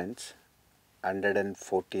circumference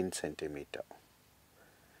 114 centimeter.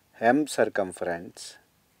 Hem circumference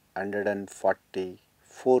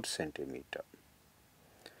 144 centimeter.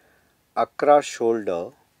 Across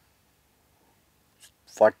shoulder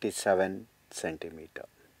 47 centimeter.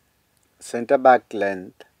 Center back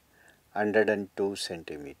length 102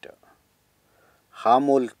 centimeter. Arm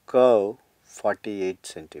hole curve 48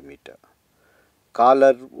 centimeter.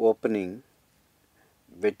 Collar opening,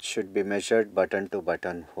 which should be measured button to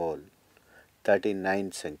button hole,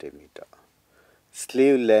 39 centimeter.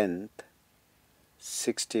 Sleeve length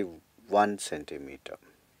 61 centimeter.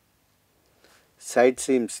 Side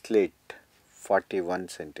seam slit 41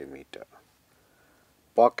 centimeter.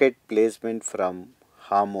 Pocket placement from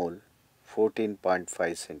arm hole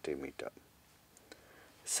 14.5 centimeter.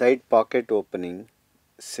 Side pocket opening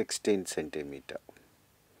 16 centimeter.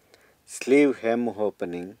 Sleeve hem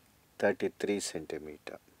opening 33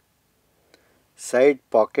 centimeter. Side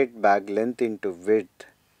pocket bag length into width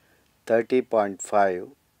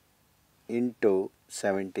 30.5 into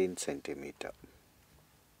 17 centimeter.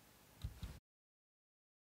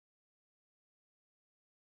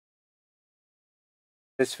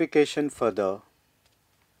 Specification for the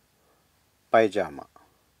pajama.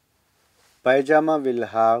 Pajama will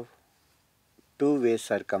have two-waist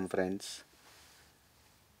circumference,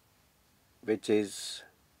 which is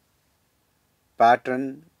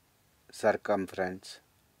pattern circumference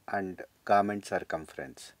and garment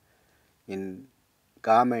circumference. In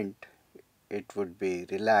garment, it would be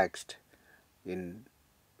relaxed. In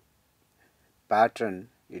pattern,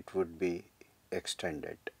 it would be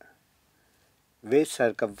extended. Waist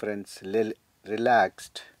circumference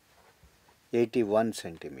relaxed 81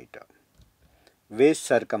 centimeter. Waist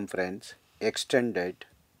circumference extended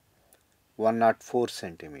 104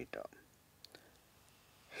 centimeter.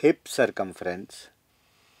 Hip circumference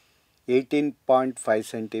 18.5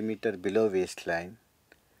 centimeter below waistline,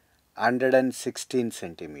 116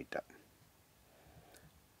 centimeter.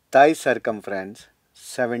 Thigh circumference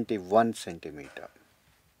 71 centimeter.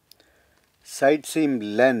 Side seam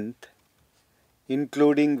length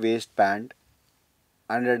including waistband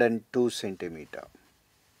 102 centimeter.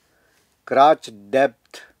 Crotch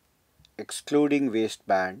depth excluding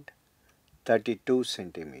waistband 32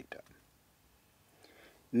 centimeter.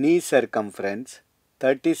 Knee circumference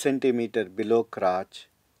 30 centimeter below crotch,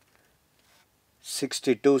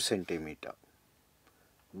 62 centimeter.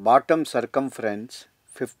 Bottom circumference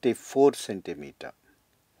 54 centimeter.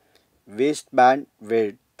 Waistband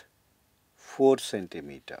width 4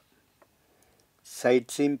 centimeter.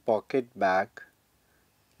 Side seam pocket bag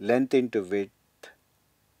length into width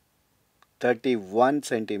 31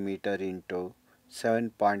 centimeter into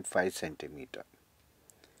 7.5 centimeter.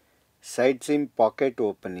 Side seam pocket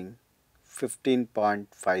opening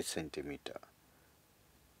 15.5 centimeter.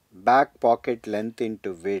 Back pocket length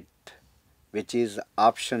into width, which is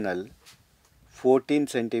optional, 14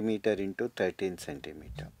 centimeter into 13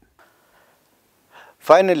 centimeter.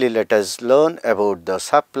 Finally, let us learn about the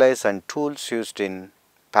supplies and tools used in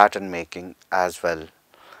pattern making as well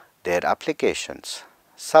their applications.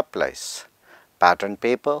 Supplies: pattern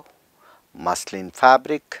paper, muslin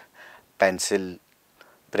fabric, pencil,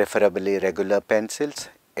 preferably regular pencils,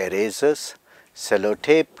 erasers,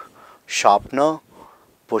 sellotape, sharpener,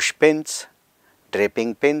 push pins,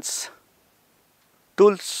 draping pins.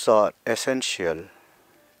 Tools are essential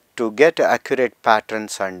to get accurate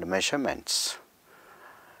patterns and measurements,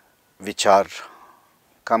 which are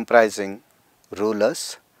comprising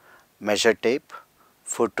rulers, measure tape,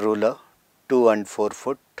 foot ruler, 2 and 4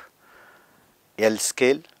 foot, L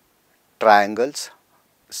scale, triangles,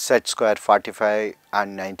 set square 45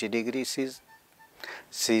 and 90 degree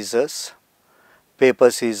scissors, paper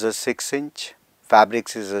scissors 6 inch, fabric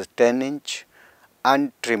scissors 10 inch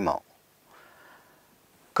and trimmer.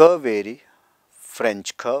 Curve vary,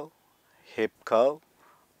 French curve, hip curve,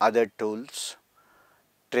 other tools,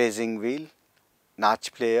 tracing wheel,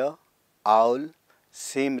 notch player, awl,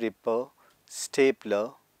 seam ripper,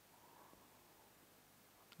 stapler,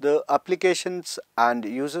 The applications and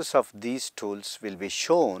uses of these tools will be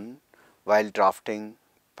shown while drafting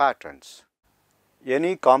patterns.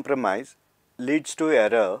 Any compromise leads to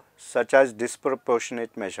error such as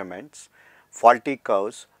disproportionate measurements, faulty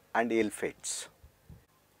curves and ill fits.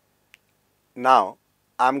 Now,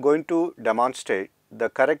 I am going to demonstrate the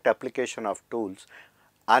correct application of tools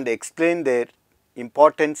and explain their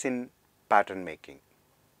importance in pattern making.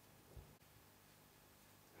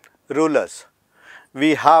 Rulers.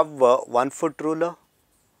 We have 1 foot ruler,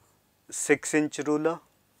 6-inch ruler,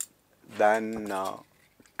 then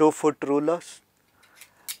 2 foot rulers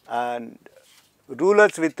and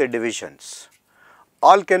rulers with the divisions.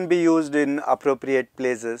 All can be used in appropriate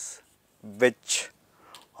places which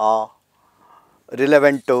are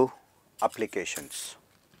relevant to applications.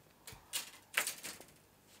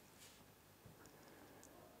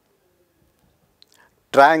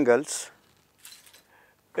 Triangles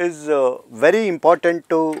is very important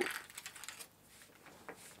to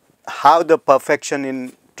have the perfection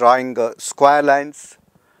in drawing square lines,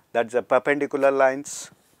 that is perpendicular lines.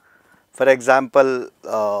 For example,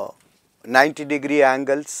 90-degree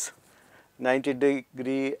angles,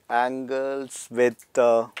 90-degree angles with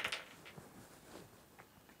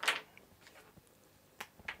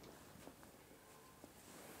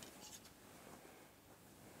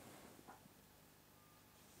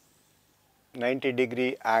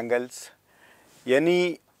 90-degree angles.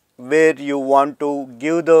 Anywhere you want to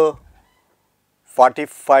give the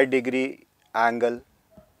 45-degree angle,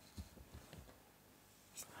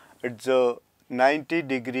 it's a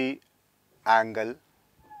 90-degree angle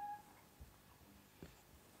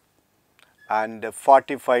and a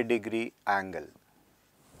 45-degree angle.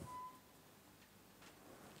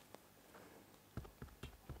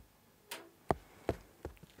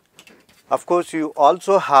 Of course, you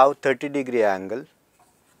also have 30-degree angle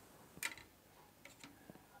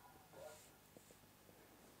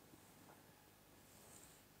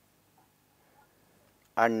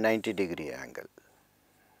and 90-degree angle.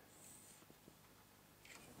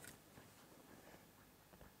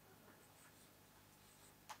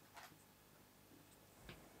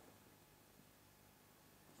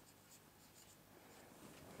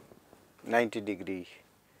 Degree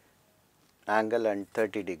angle and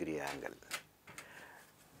 30-degree angle.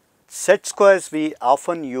 Set squares we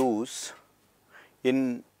often use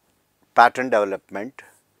in pattern development.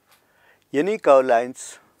 Any curve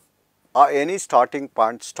lines or any starting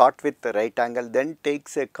point start with the right angle, then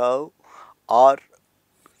takes a curve or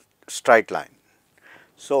straight line.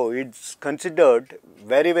 So, it is considered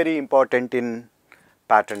very important in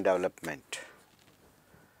pattern development.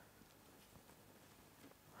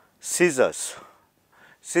 Scissors.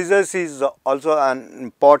 Scissors is also an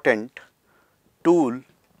important tool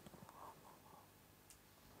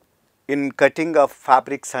in cutting of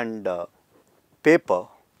fabrics and paper,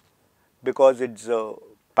 because it is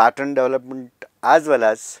pattern development as well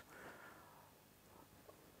as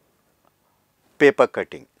paper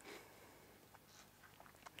cutting.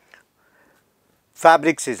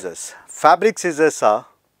 Fabric scissors. Fabric scissors are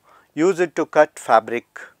used to cut fabric.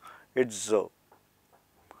 It is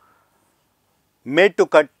made to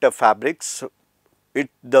cut the fabrics.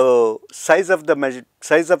 The size of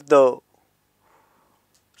the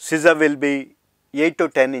scissor will be 8 to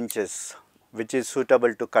 10 inches, which is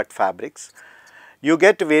suitable to cut fabrics. You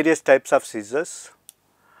get various types of scissors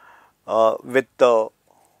with the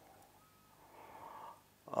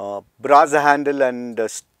brass handle and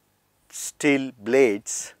steel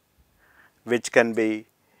blades, which can be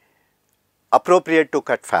appropriate to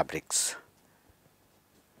cut fabrics.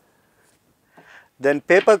 Then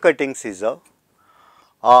paper cutting scissor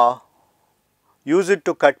are used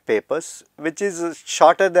to cut papers, which is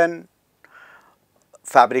shorter than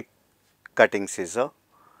fabric cutting scissor,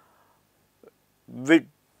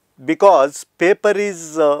 because paper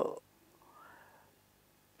is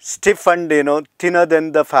stiff and thinner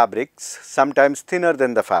than the fabrics, sometimes thinner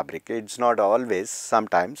than the fabric, it is not always,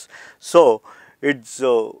 sometimes. So, it is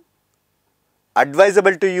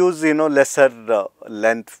advisable to use lesser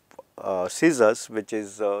length scissors, which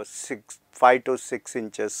is 5 to 6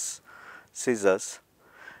 inches scissors.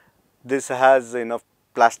 This has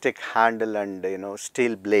plastic handle and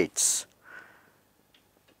steel blades.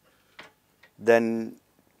 Then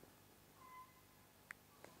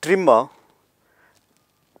trimmer.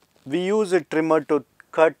 We use a trimmer to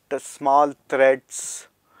cut small threads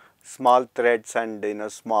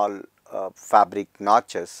and small fabric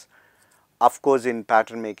notches. Of course, in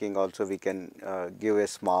pattern making also we can give a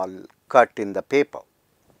small cut in the paper.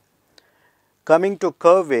 Coming to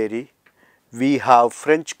curve vary, we have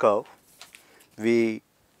French curve. We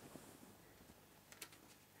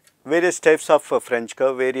various types of French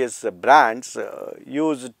curve, various brands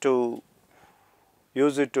use it to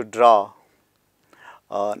draw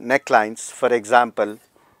necklines. For example,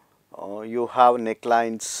 you have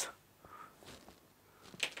necklines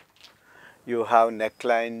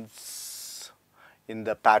in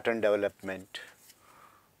the pattern development.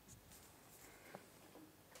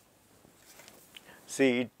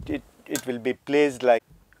 See, it will be placed like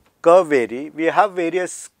curve vary. We have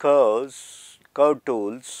various curve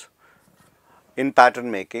tools in pattern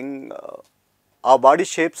making. Our body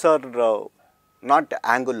shapes are not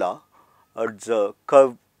angular, it's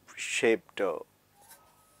curve shaped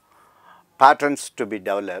patterns to be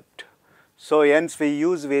developed. So hence we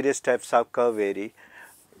use various types of curve vary,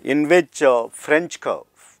 in which French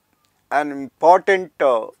curve, an important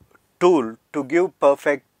tool to give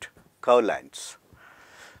perfect curve lines.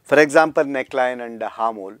 For example, neckline and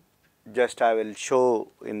armhole, just I will show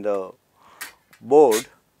in the board.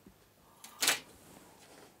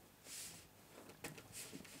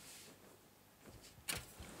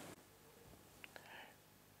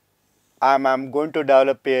 I'm going to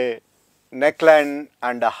develop a neckline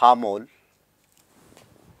and a armhole.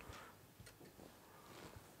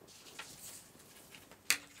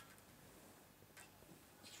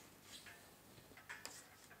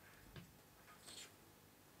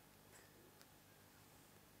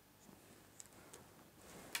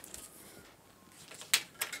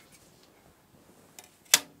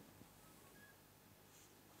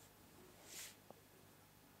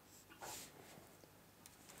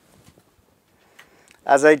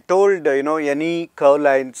 As I told, any curve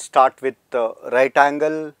line start with right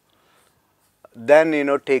angle,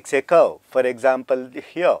 then takes a curve. For example,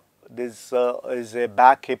 here this is a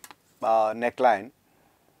back hip neckline,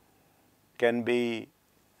 can be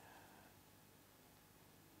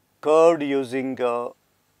curved using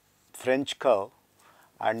French curve,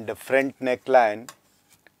 and the front neckline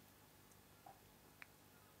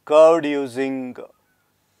curved using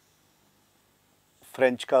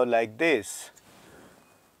French curve like this.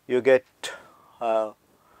 You get a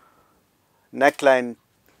neckline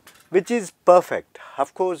which is perfect.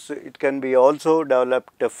 Of course, it can be also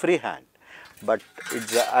developed freehand, but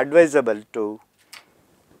it's advisable to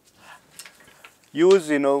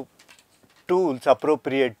use tools,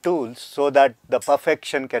 appropriate tools, so that the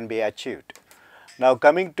perfection can be achieved. Now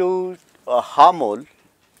coming to armhole.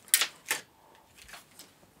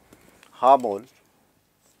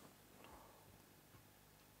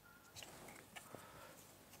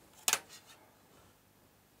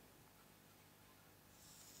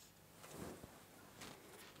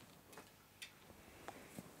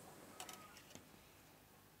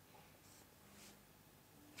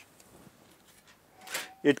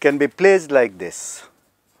 It can be placed like this.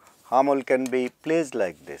 Armhole can be placed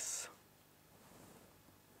like this.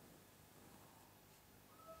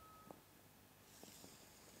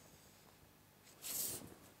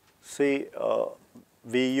 See,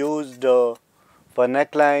 we used for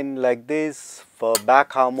neckline like this, for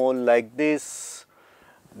back armhole like this,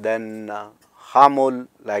 then armhole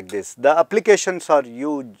like this. The applications are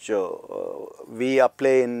huge. We apply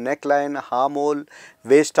in neckline, armhole,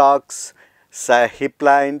 waist arcs, hip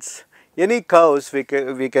lines, any curves we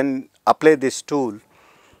can apply this tool.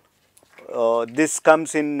 This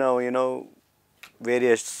comes in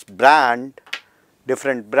various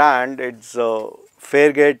different brand. It's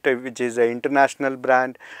Fairgate, which is an international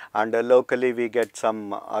brand, and locally we get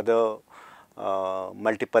some other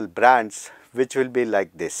multiple brands which will be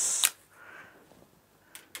like this.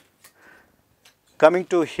 Coming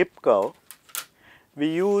to hip curve, we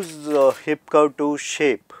use hip curve to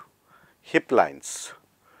shape hip lines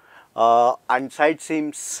and side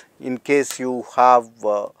seams in case you have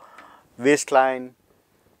waistline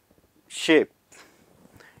shape.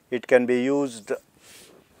 It can be used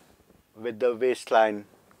with the waistline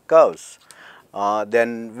curves.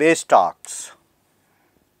 Then waist arcs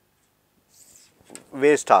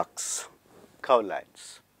curve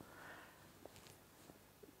lines.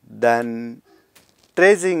 Then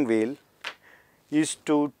tracing wheel is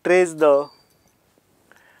to trace the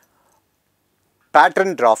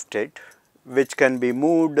pattern drafted, which can be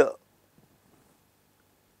moved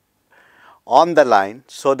on the line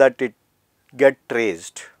so that it get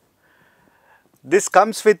traced. This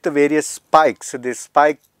comes with various spikes. This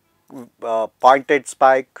spike, pointed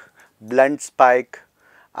spike, blunt spike,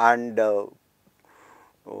 and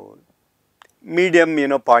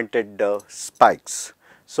medium pointed spikes.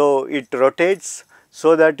 So it rotates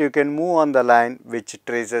so that you can move on the line which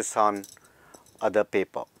traces on other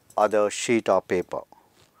paper, other sheet or paper.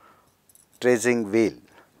 Tracing wheel.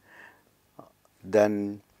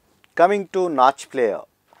 Then coming to notch player.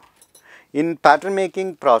 In pattern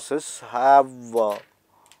making process, have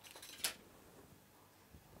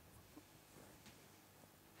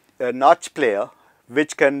a notch player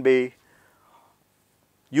which can be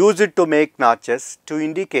used to make notches to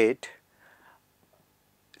indicate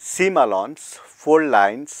seam allowance, fold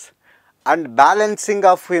lines, and balancing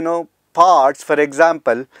of parts. For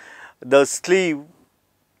example, the sleeve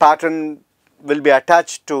pattern will be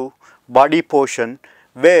attached to body portion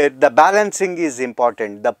where the balancing is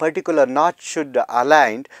important. The particular notch should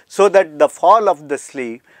align so that the fall of the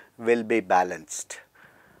sleeve will be balanced.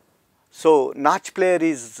 So, notch player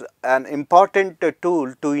is an important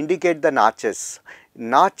tool to indicate the notches.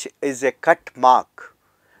 Notch is a cut mark,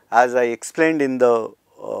 as I explained in the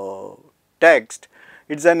text.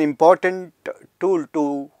 It is an important tool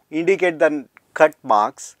to indicate the cut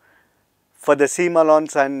marks for the seam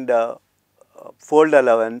allowance and fold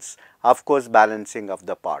allowance, of course balancing of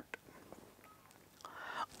the part.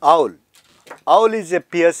 Owl. Owl is a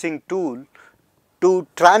piercing tool to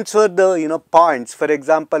transfer the points. For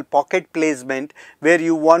example, pocket placement where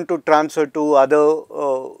you want to transfer to other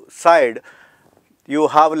side, you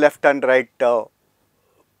have left and right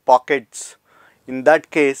pockets. In that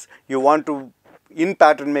case, you want to, in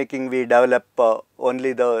pattern making we develop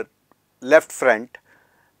only the left front.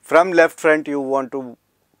 From left front you want to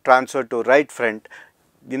transfer to right front.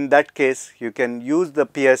 In that case, you can use the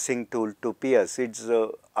piercing tool to pierce. It's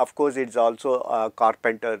of course it's also a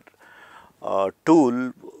carpenter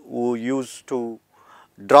tool who used to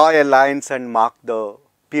draw a lines and mark the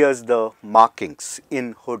pierce the markings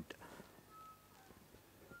in hood.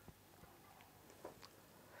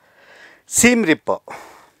 Seam ripper.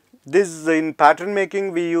 This in pattern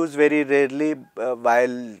making we use very rarely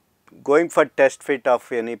while going for test fit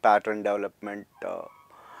of any pattern development.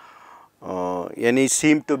 Any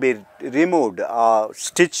seam to be removed,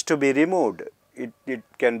 stitch to be removed, it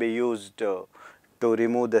can be used to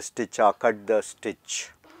remove the stitch or cut the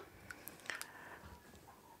stitch.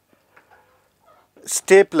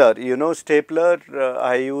 Stapler, stapler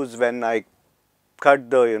I use when I cut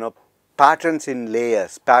the patterns in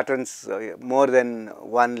layers, patterns more than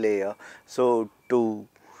one layer. So, to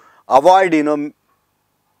avoid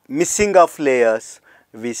missing of layers,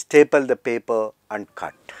 we staple the paper and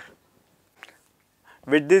cut.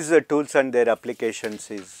 With these tools and their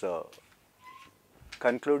applications is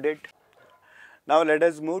concluded. Now let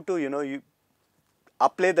us move to you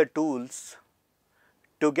apply the tools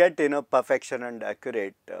to get perfection and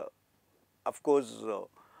accurate. Of course,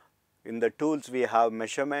 in the tools we have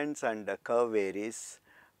measurements and curve varies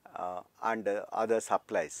and other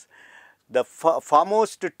supplies. The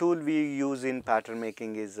foremost tool we use in pattern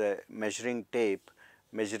making is a measuring tape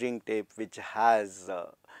which has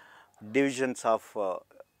divisions of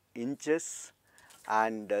inches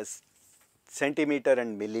and centimeter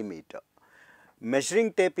and millimeter.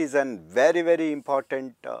 Measuring tape is a very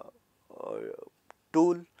important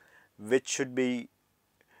tool which should be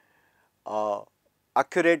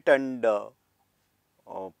accurate and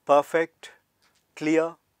perfect,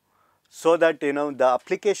 clear, so that the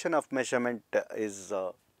application of measurement is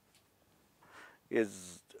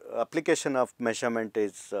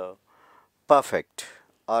perfect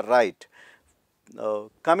or right.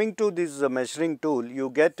 Coming to this measuring tool, you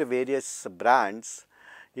get various brands.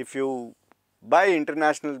 If you buy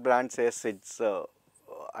international brands, yes, it's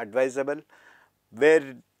advisable,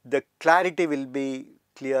 where the clarity will be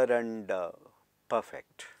clear and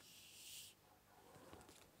perfect.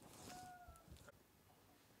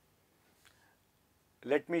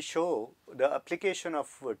 Let me show the application of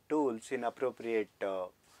tools in appropriate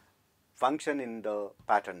function in the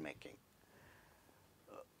pattern making.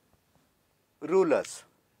 Rulers.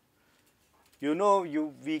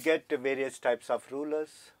 We get various types of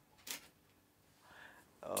rulers.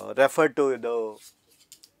 Refer to the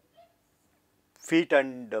feet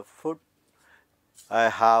and foot. I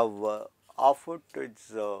have half foot,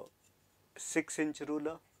 it's a 6-inch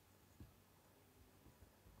ruler.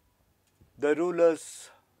 The rulers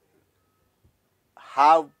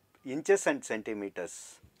have inches and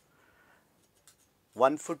centimeters.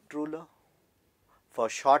 1 foot ruler for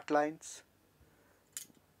short lines,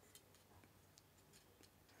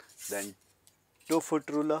 then 2 foot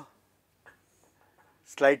ruler,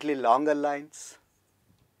 slightly longer lines.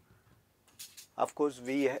 Of course,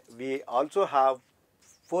 we also have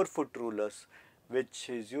 4 foot rulers which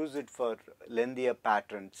is used for lengthier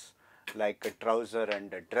patterns like a trouser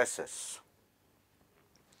and dresses.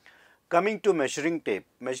 Coming to measuring tape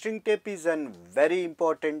is a very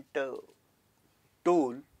important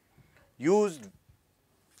tool used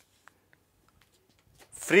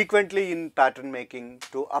frequently in pattern making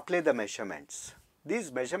to apply the measurements.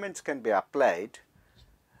 these measurements can be applied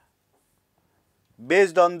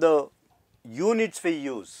based on the units we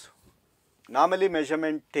use. Normally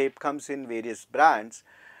measurement tape comes in various brands.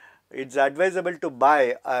 It's advisable to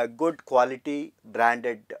buy a good quality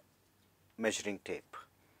branded measuring tape.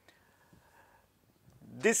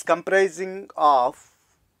 This comprising of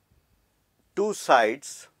two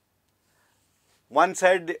sides. One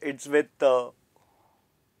side it's with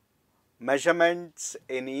measurements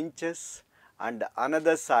in inches and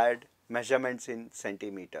another side measurements in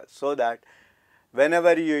centimeters, so that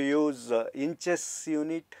whenever you use inches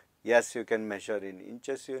unit, yes, you can measure in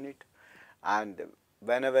inches unit, and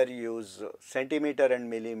whenever you use centimeter and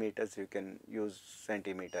millimeters, you can use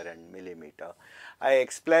centimeter and millimeter. I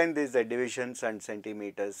explain these divisions and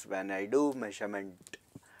centimeters when I do measurement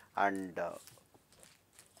and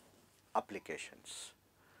applications.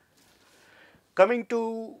 Coming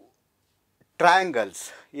to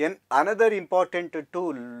triangles, another important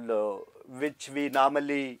tool which we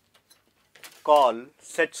normally call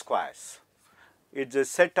set squares. It's a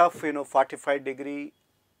set of 45 degree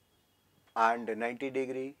and 90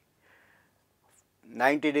 degree,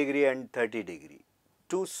 90 degree and 30 degree.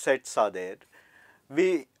 Two sets are there.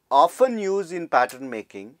 We often use in pattern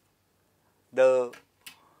making the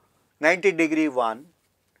 90 degree one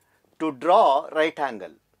to draw right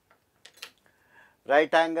angle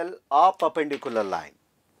or perpendicular line.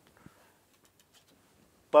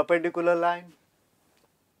 Perpendicular line,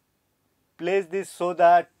 place this so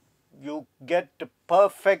that you get a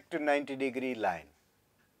perfect 90 degree line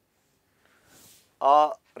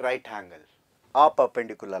or right angle or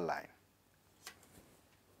perpendicular line.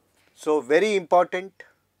 So very important,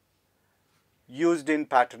 used in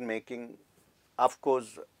pattern making. Of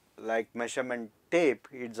course, like measurement tape,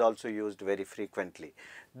 it's also used very frequently.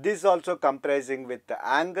 This also comprising with the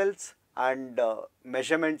angles and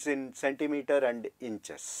measurements in centimeter and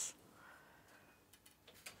inches.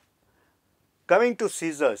 Coming to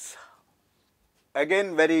scissors,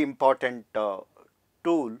 again very important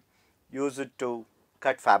tool used to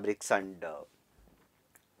cut fabrics and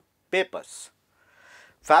papers.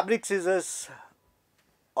 Fabric scissors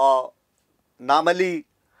are normally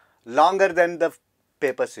longer than the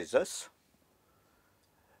paper scissors,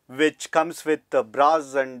 which comes with the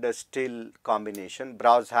brass and steel combination,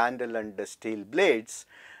 brass handle and steel blades.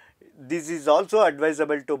 This is also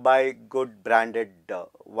advisable to buy good branded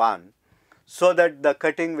one, so that the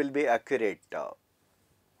cutting will be accurate.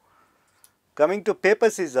 Coming to paper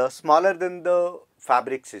scissor, smaller than the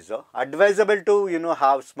fabric scissor, advisable to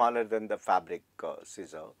have smaller than the fabric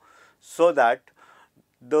scissor, so that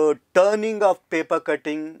the turning of paper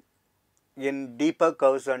cutting in deeper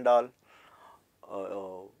curves and all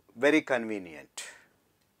very convenient.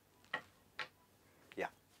 Yeah.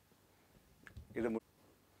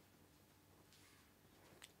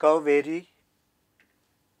 Curve vary.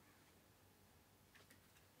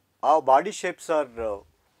 Our body shapes are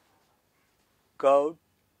curved,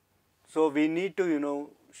 so we need to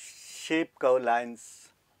shape curve lines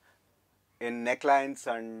in necklines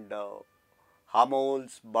and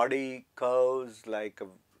armholes, body curves like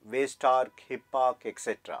waist arc, hip arc,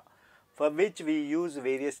 etc., for which we use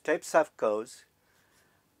various types of curves.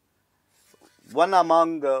 One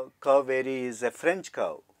among curve vary is a French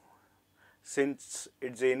curve. Since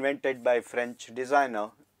it's invented by French designer,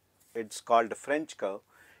 it's called French curve,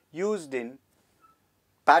 used in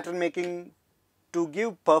pattern making to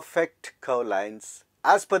give perfect curve lines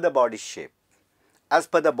as per the body shape, as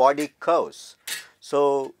per the body curves.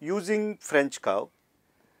 So using French curve,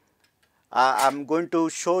 I am going to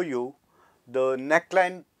show you the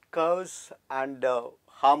neckline curves and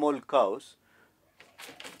armhole curves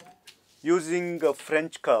using a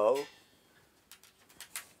French curve.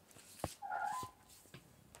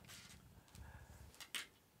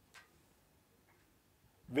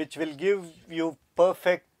 Which will give you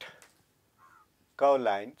perfect curve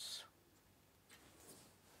lines.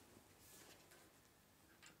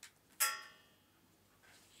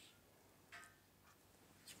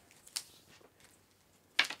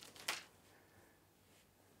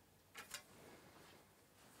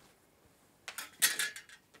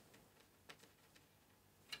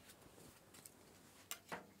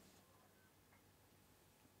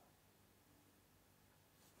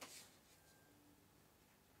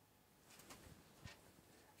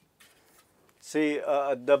 See,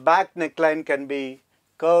 the back neckline can be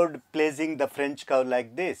curved placing the French curve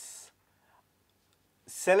like this.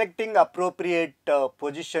 Selecting appropriate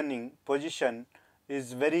position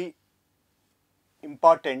is very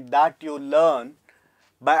important, that you learn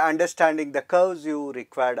by understanding the curves you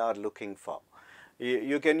required or looking for.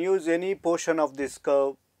 You can use any portion of this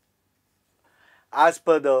curve as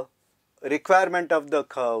per the requirement of the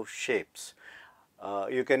curve shapes.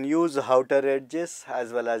 You can use outer edges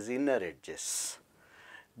as well as inner edges.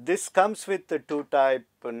 This comes with the two type.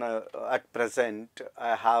 At present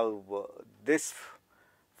I have this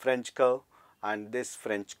French curve and this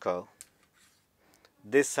French curve,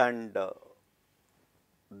 this and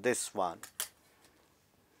this one.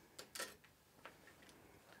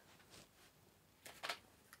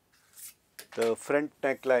 The front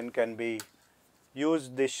neckline can be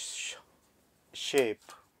used this shape.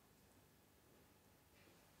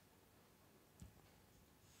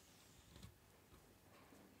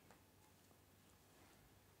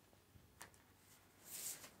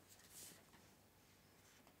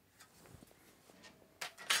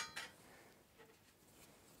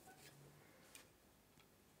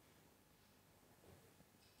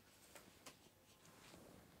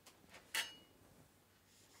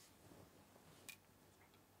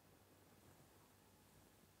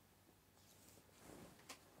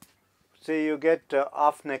 See, you get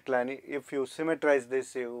half neckline. If you symmetrize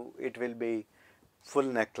this, it will be full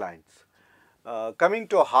necklines. Coming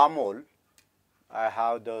to armhole, I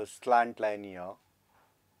have the slant line here.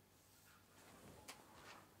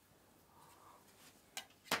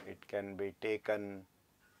 It can be taken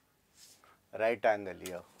right angle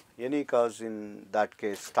here. Any curves in that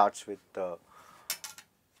case starts with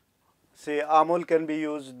see, armhole can be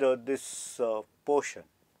used this portion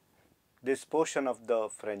of the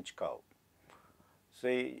French curve.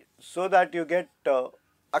 See, so that you get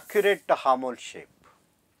accurate armhole shape,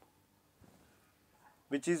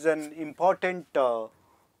 which is an important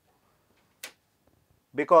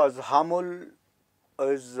because armhole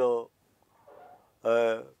is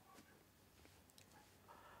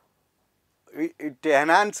it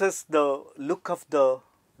enhances the look of the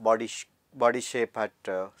body shape at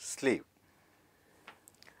sleeve.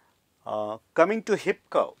 Coming to hip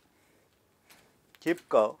curve,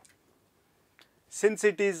 since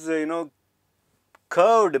it is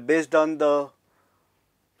curved based on the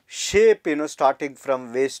shape starting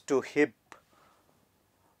from waist to hip,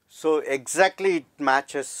 so exactly it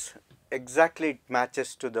matches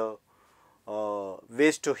to the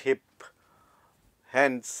waist to hip,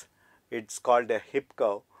 hence it's called a hip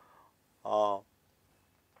curve.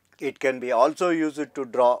 It can be also used to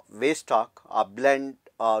draw waist arc or blend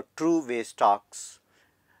true waist arcs,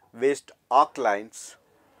 waist arc lines.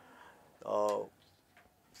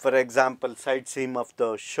 For example, side seam of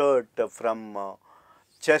the shirt from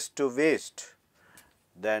chest to waist,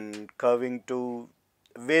 then curving to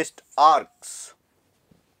waist arcs.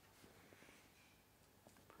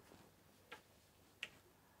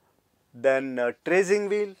 Then tracing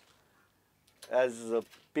wheel, as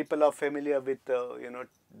people are familiar with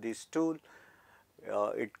this tool,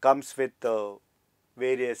 it comes with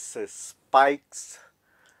various spikes,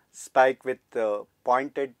 spike with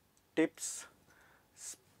pointed tips,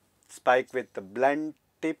 spike with the blunt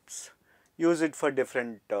tips. Use it for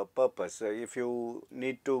different purpose. If you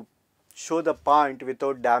need to show the point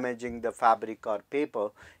without damaging the fabric or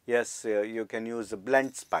paper, yes, you can use the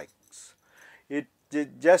blunt spikes. It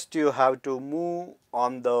just you have to move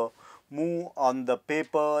on the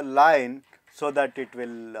paper line so that it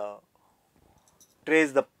will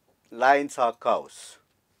trace the lines or curves.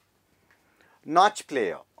 Notch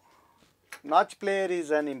player. Notch player is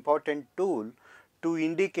an important tool to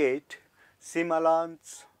indicate seam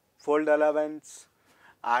allowance, fold allowance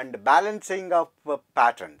and balancing of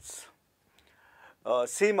patterns.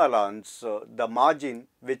 Seam allowance, the margin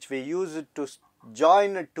which we use to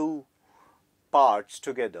join two parts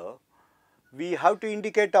together, we have to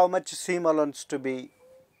indicate how much seam allowance to be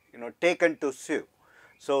taken to sew.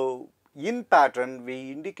 So, in pattern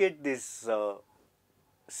we indicate this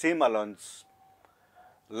seam allowance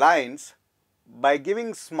lines by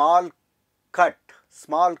giving small cut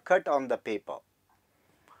on the paper,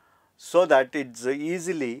 so that it's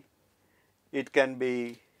easily it can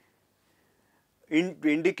be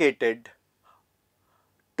indicated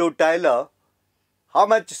to tailor how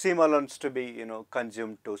much seam allowance to be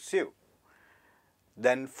consumed to sew.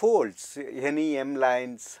 Then folds, any M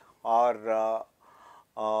lines or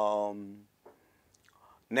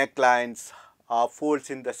necklines or folds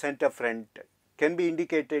in the center front can be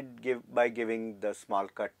indicated by giving the small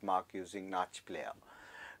cut mark using notch player.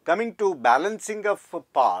 Coming to balancing of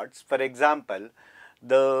parts, for example,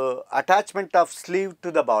 the attachment of sleeve to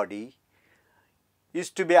the body is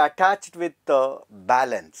to be attached with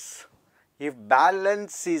balance. If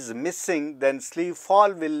balance is missing, then sleeve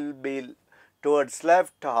fall will be towards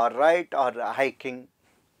left or right or hiking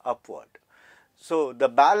upward. So, the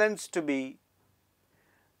balance to be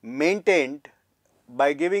maintained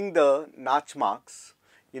by giving the notch marks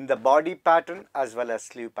in the body pattern as well as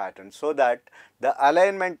sleeve pattern, so that the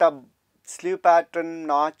alignment of sleeve pattern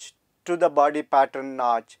notch to the body pattern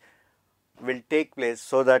notch will take place,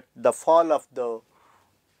 so that the fall of the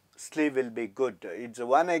sleeve will be good. It's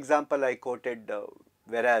one example I quoted,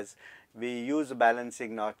 whereas we use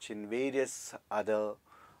balancing notch in various other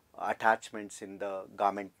attachments in the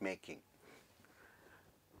garment making.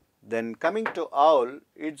 Then coming to owl,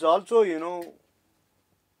 it's also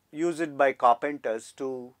used by carpenters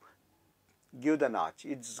to give the notch.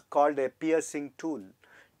 It's called a piercing tool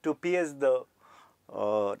to pierce the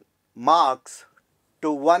marks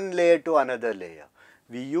to one layer to another layer.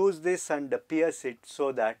 We use this and pierce it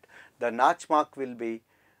so that the notch mark will be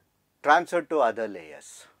transferred to other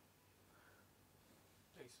layers.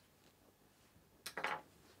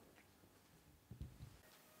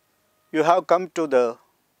 You have come to the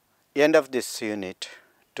end of this unit.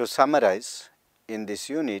 To summarize, in this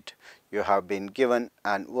unit you have been given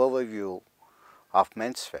an overview of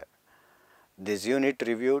menswear. This unit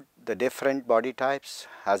reviewed the different body types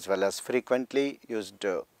as well as frequently used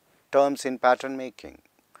terms in pattern making.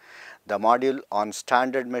 The module on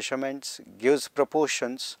standard measurements gives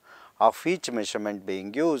proportions of each measurement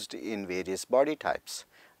being used in various body types.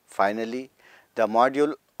 Finally, the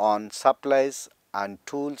module on supplies and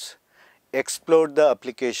tools explored the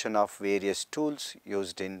application of various tools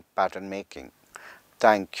used in pattern making.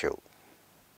 Thank you.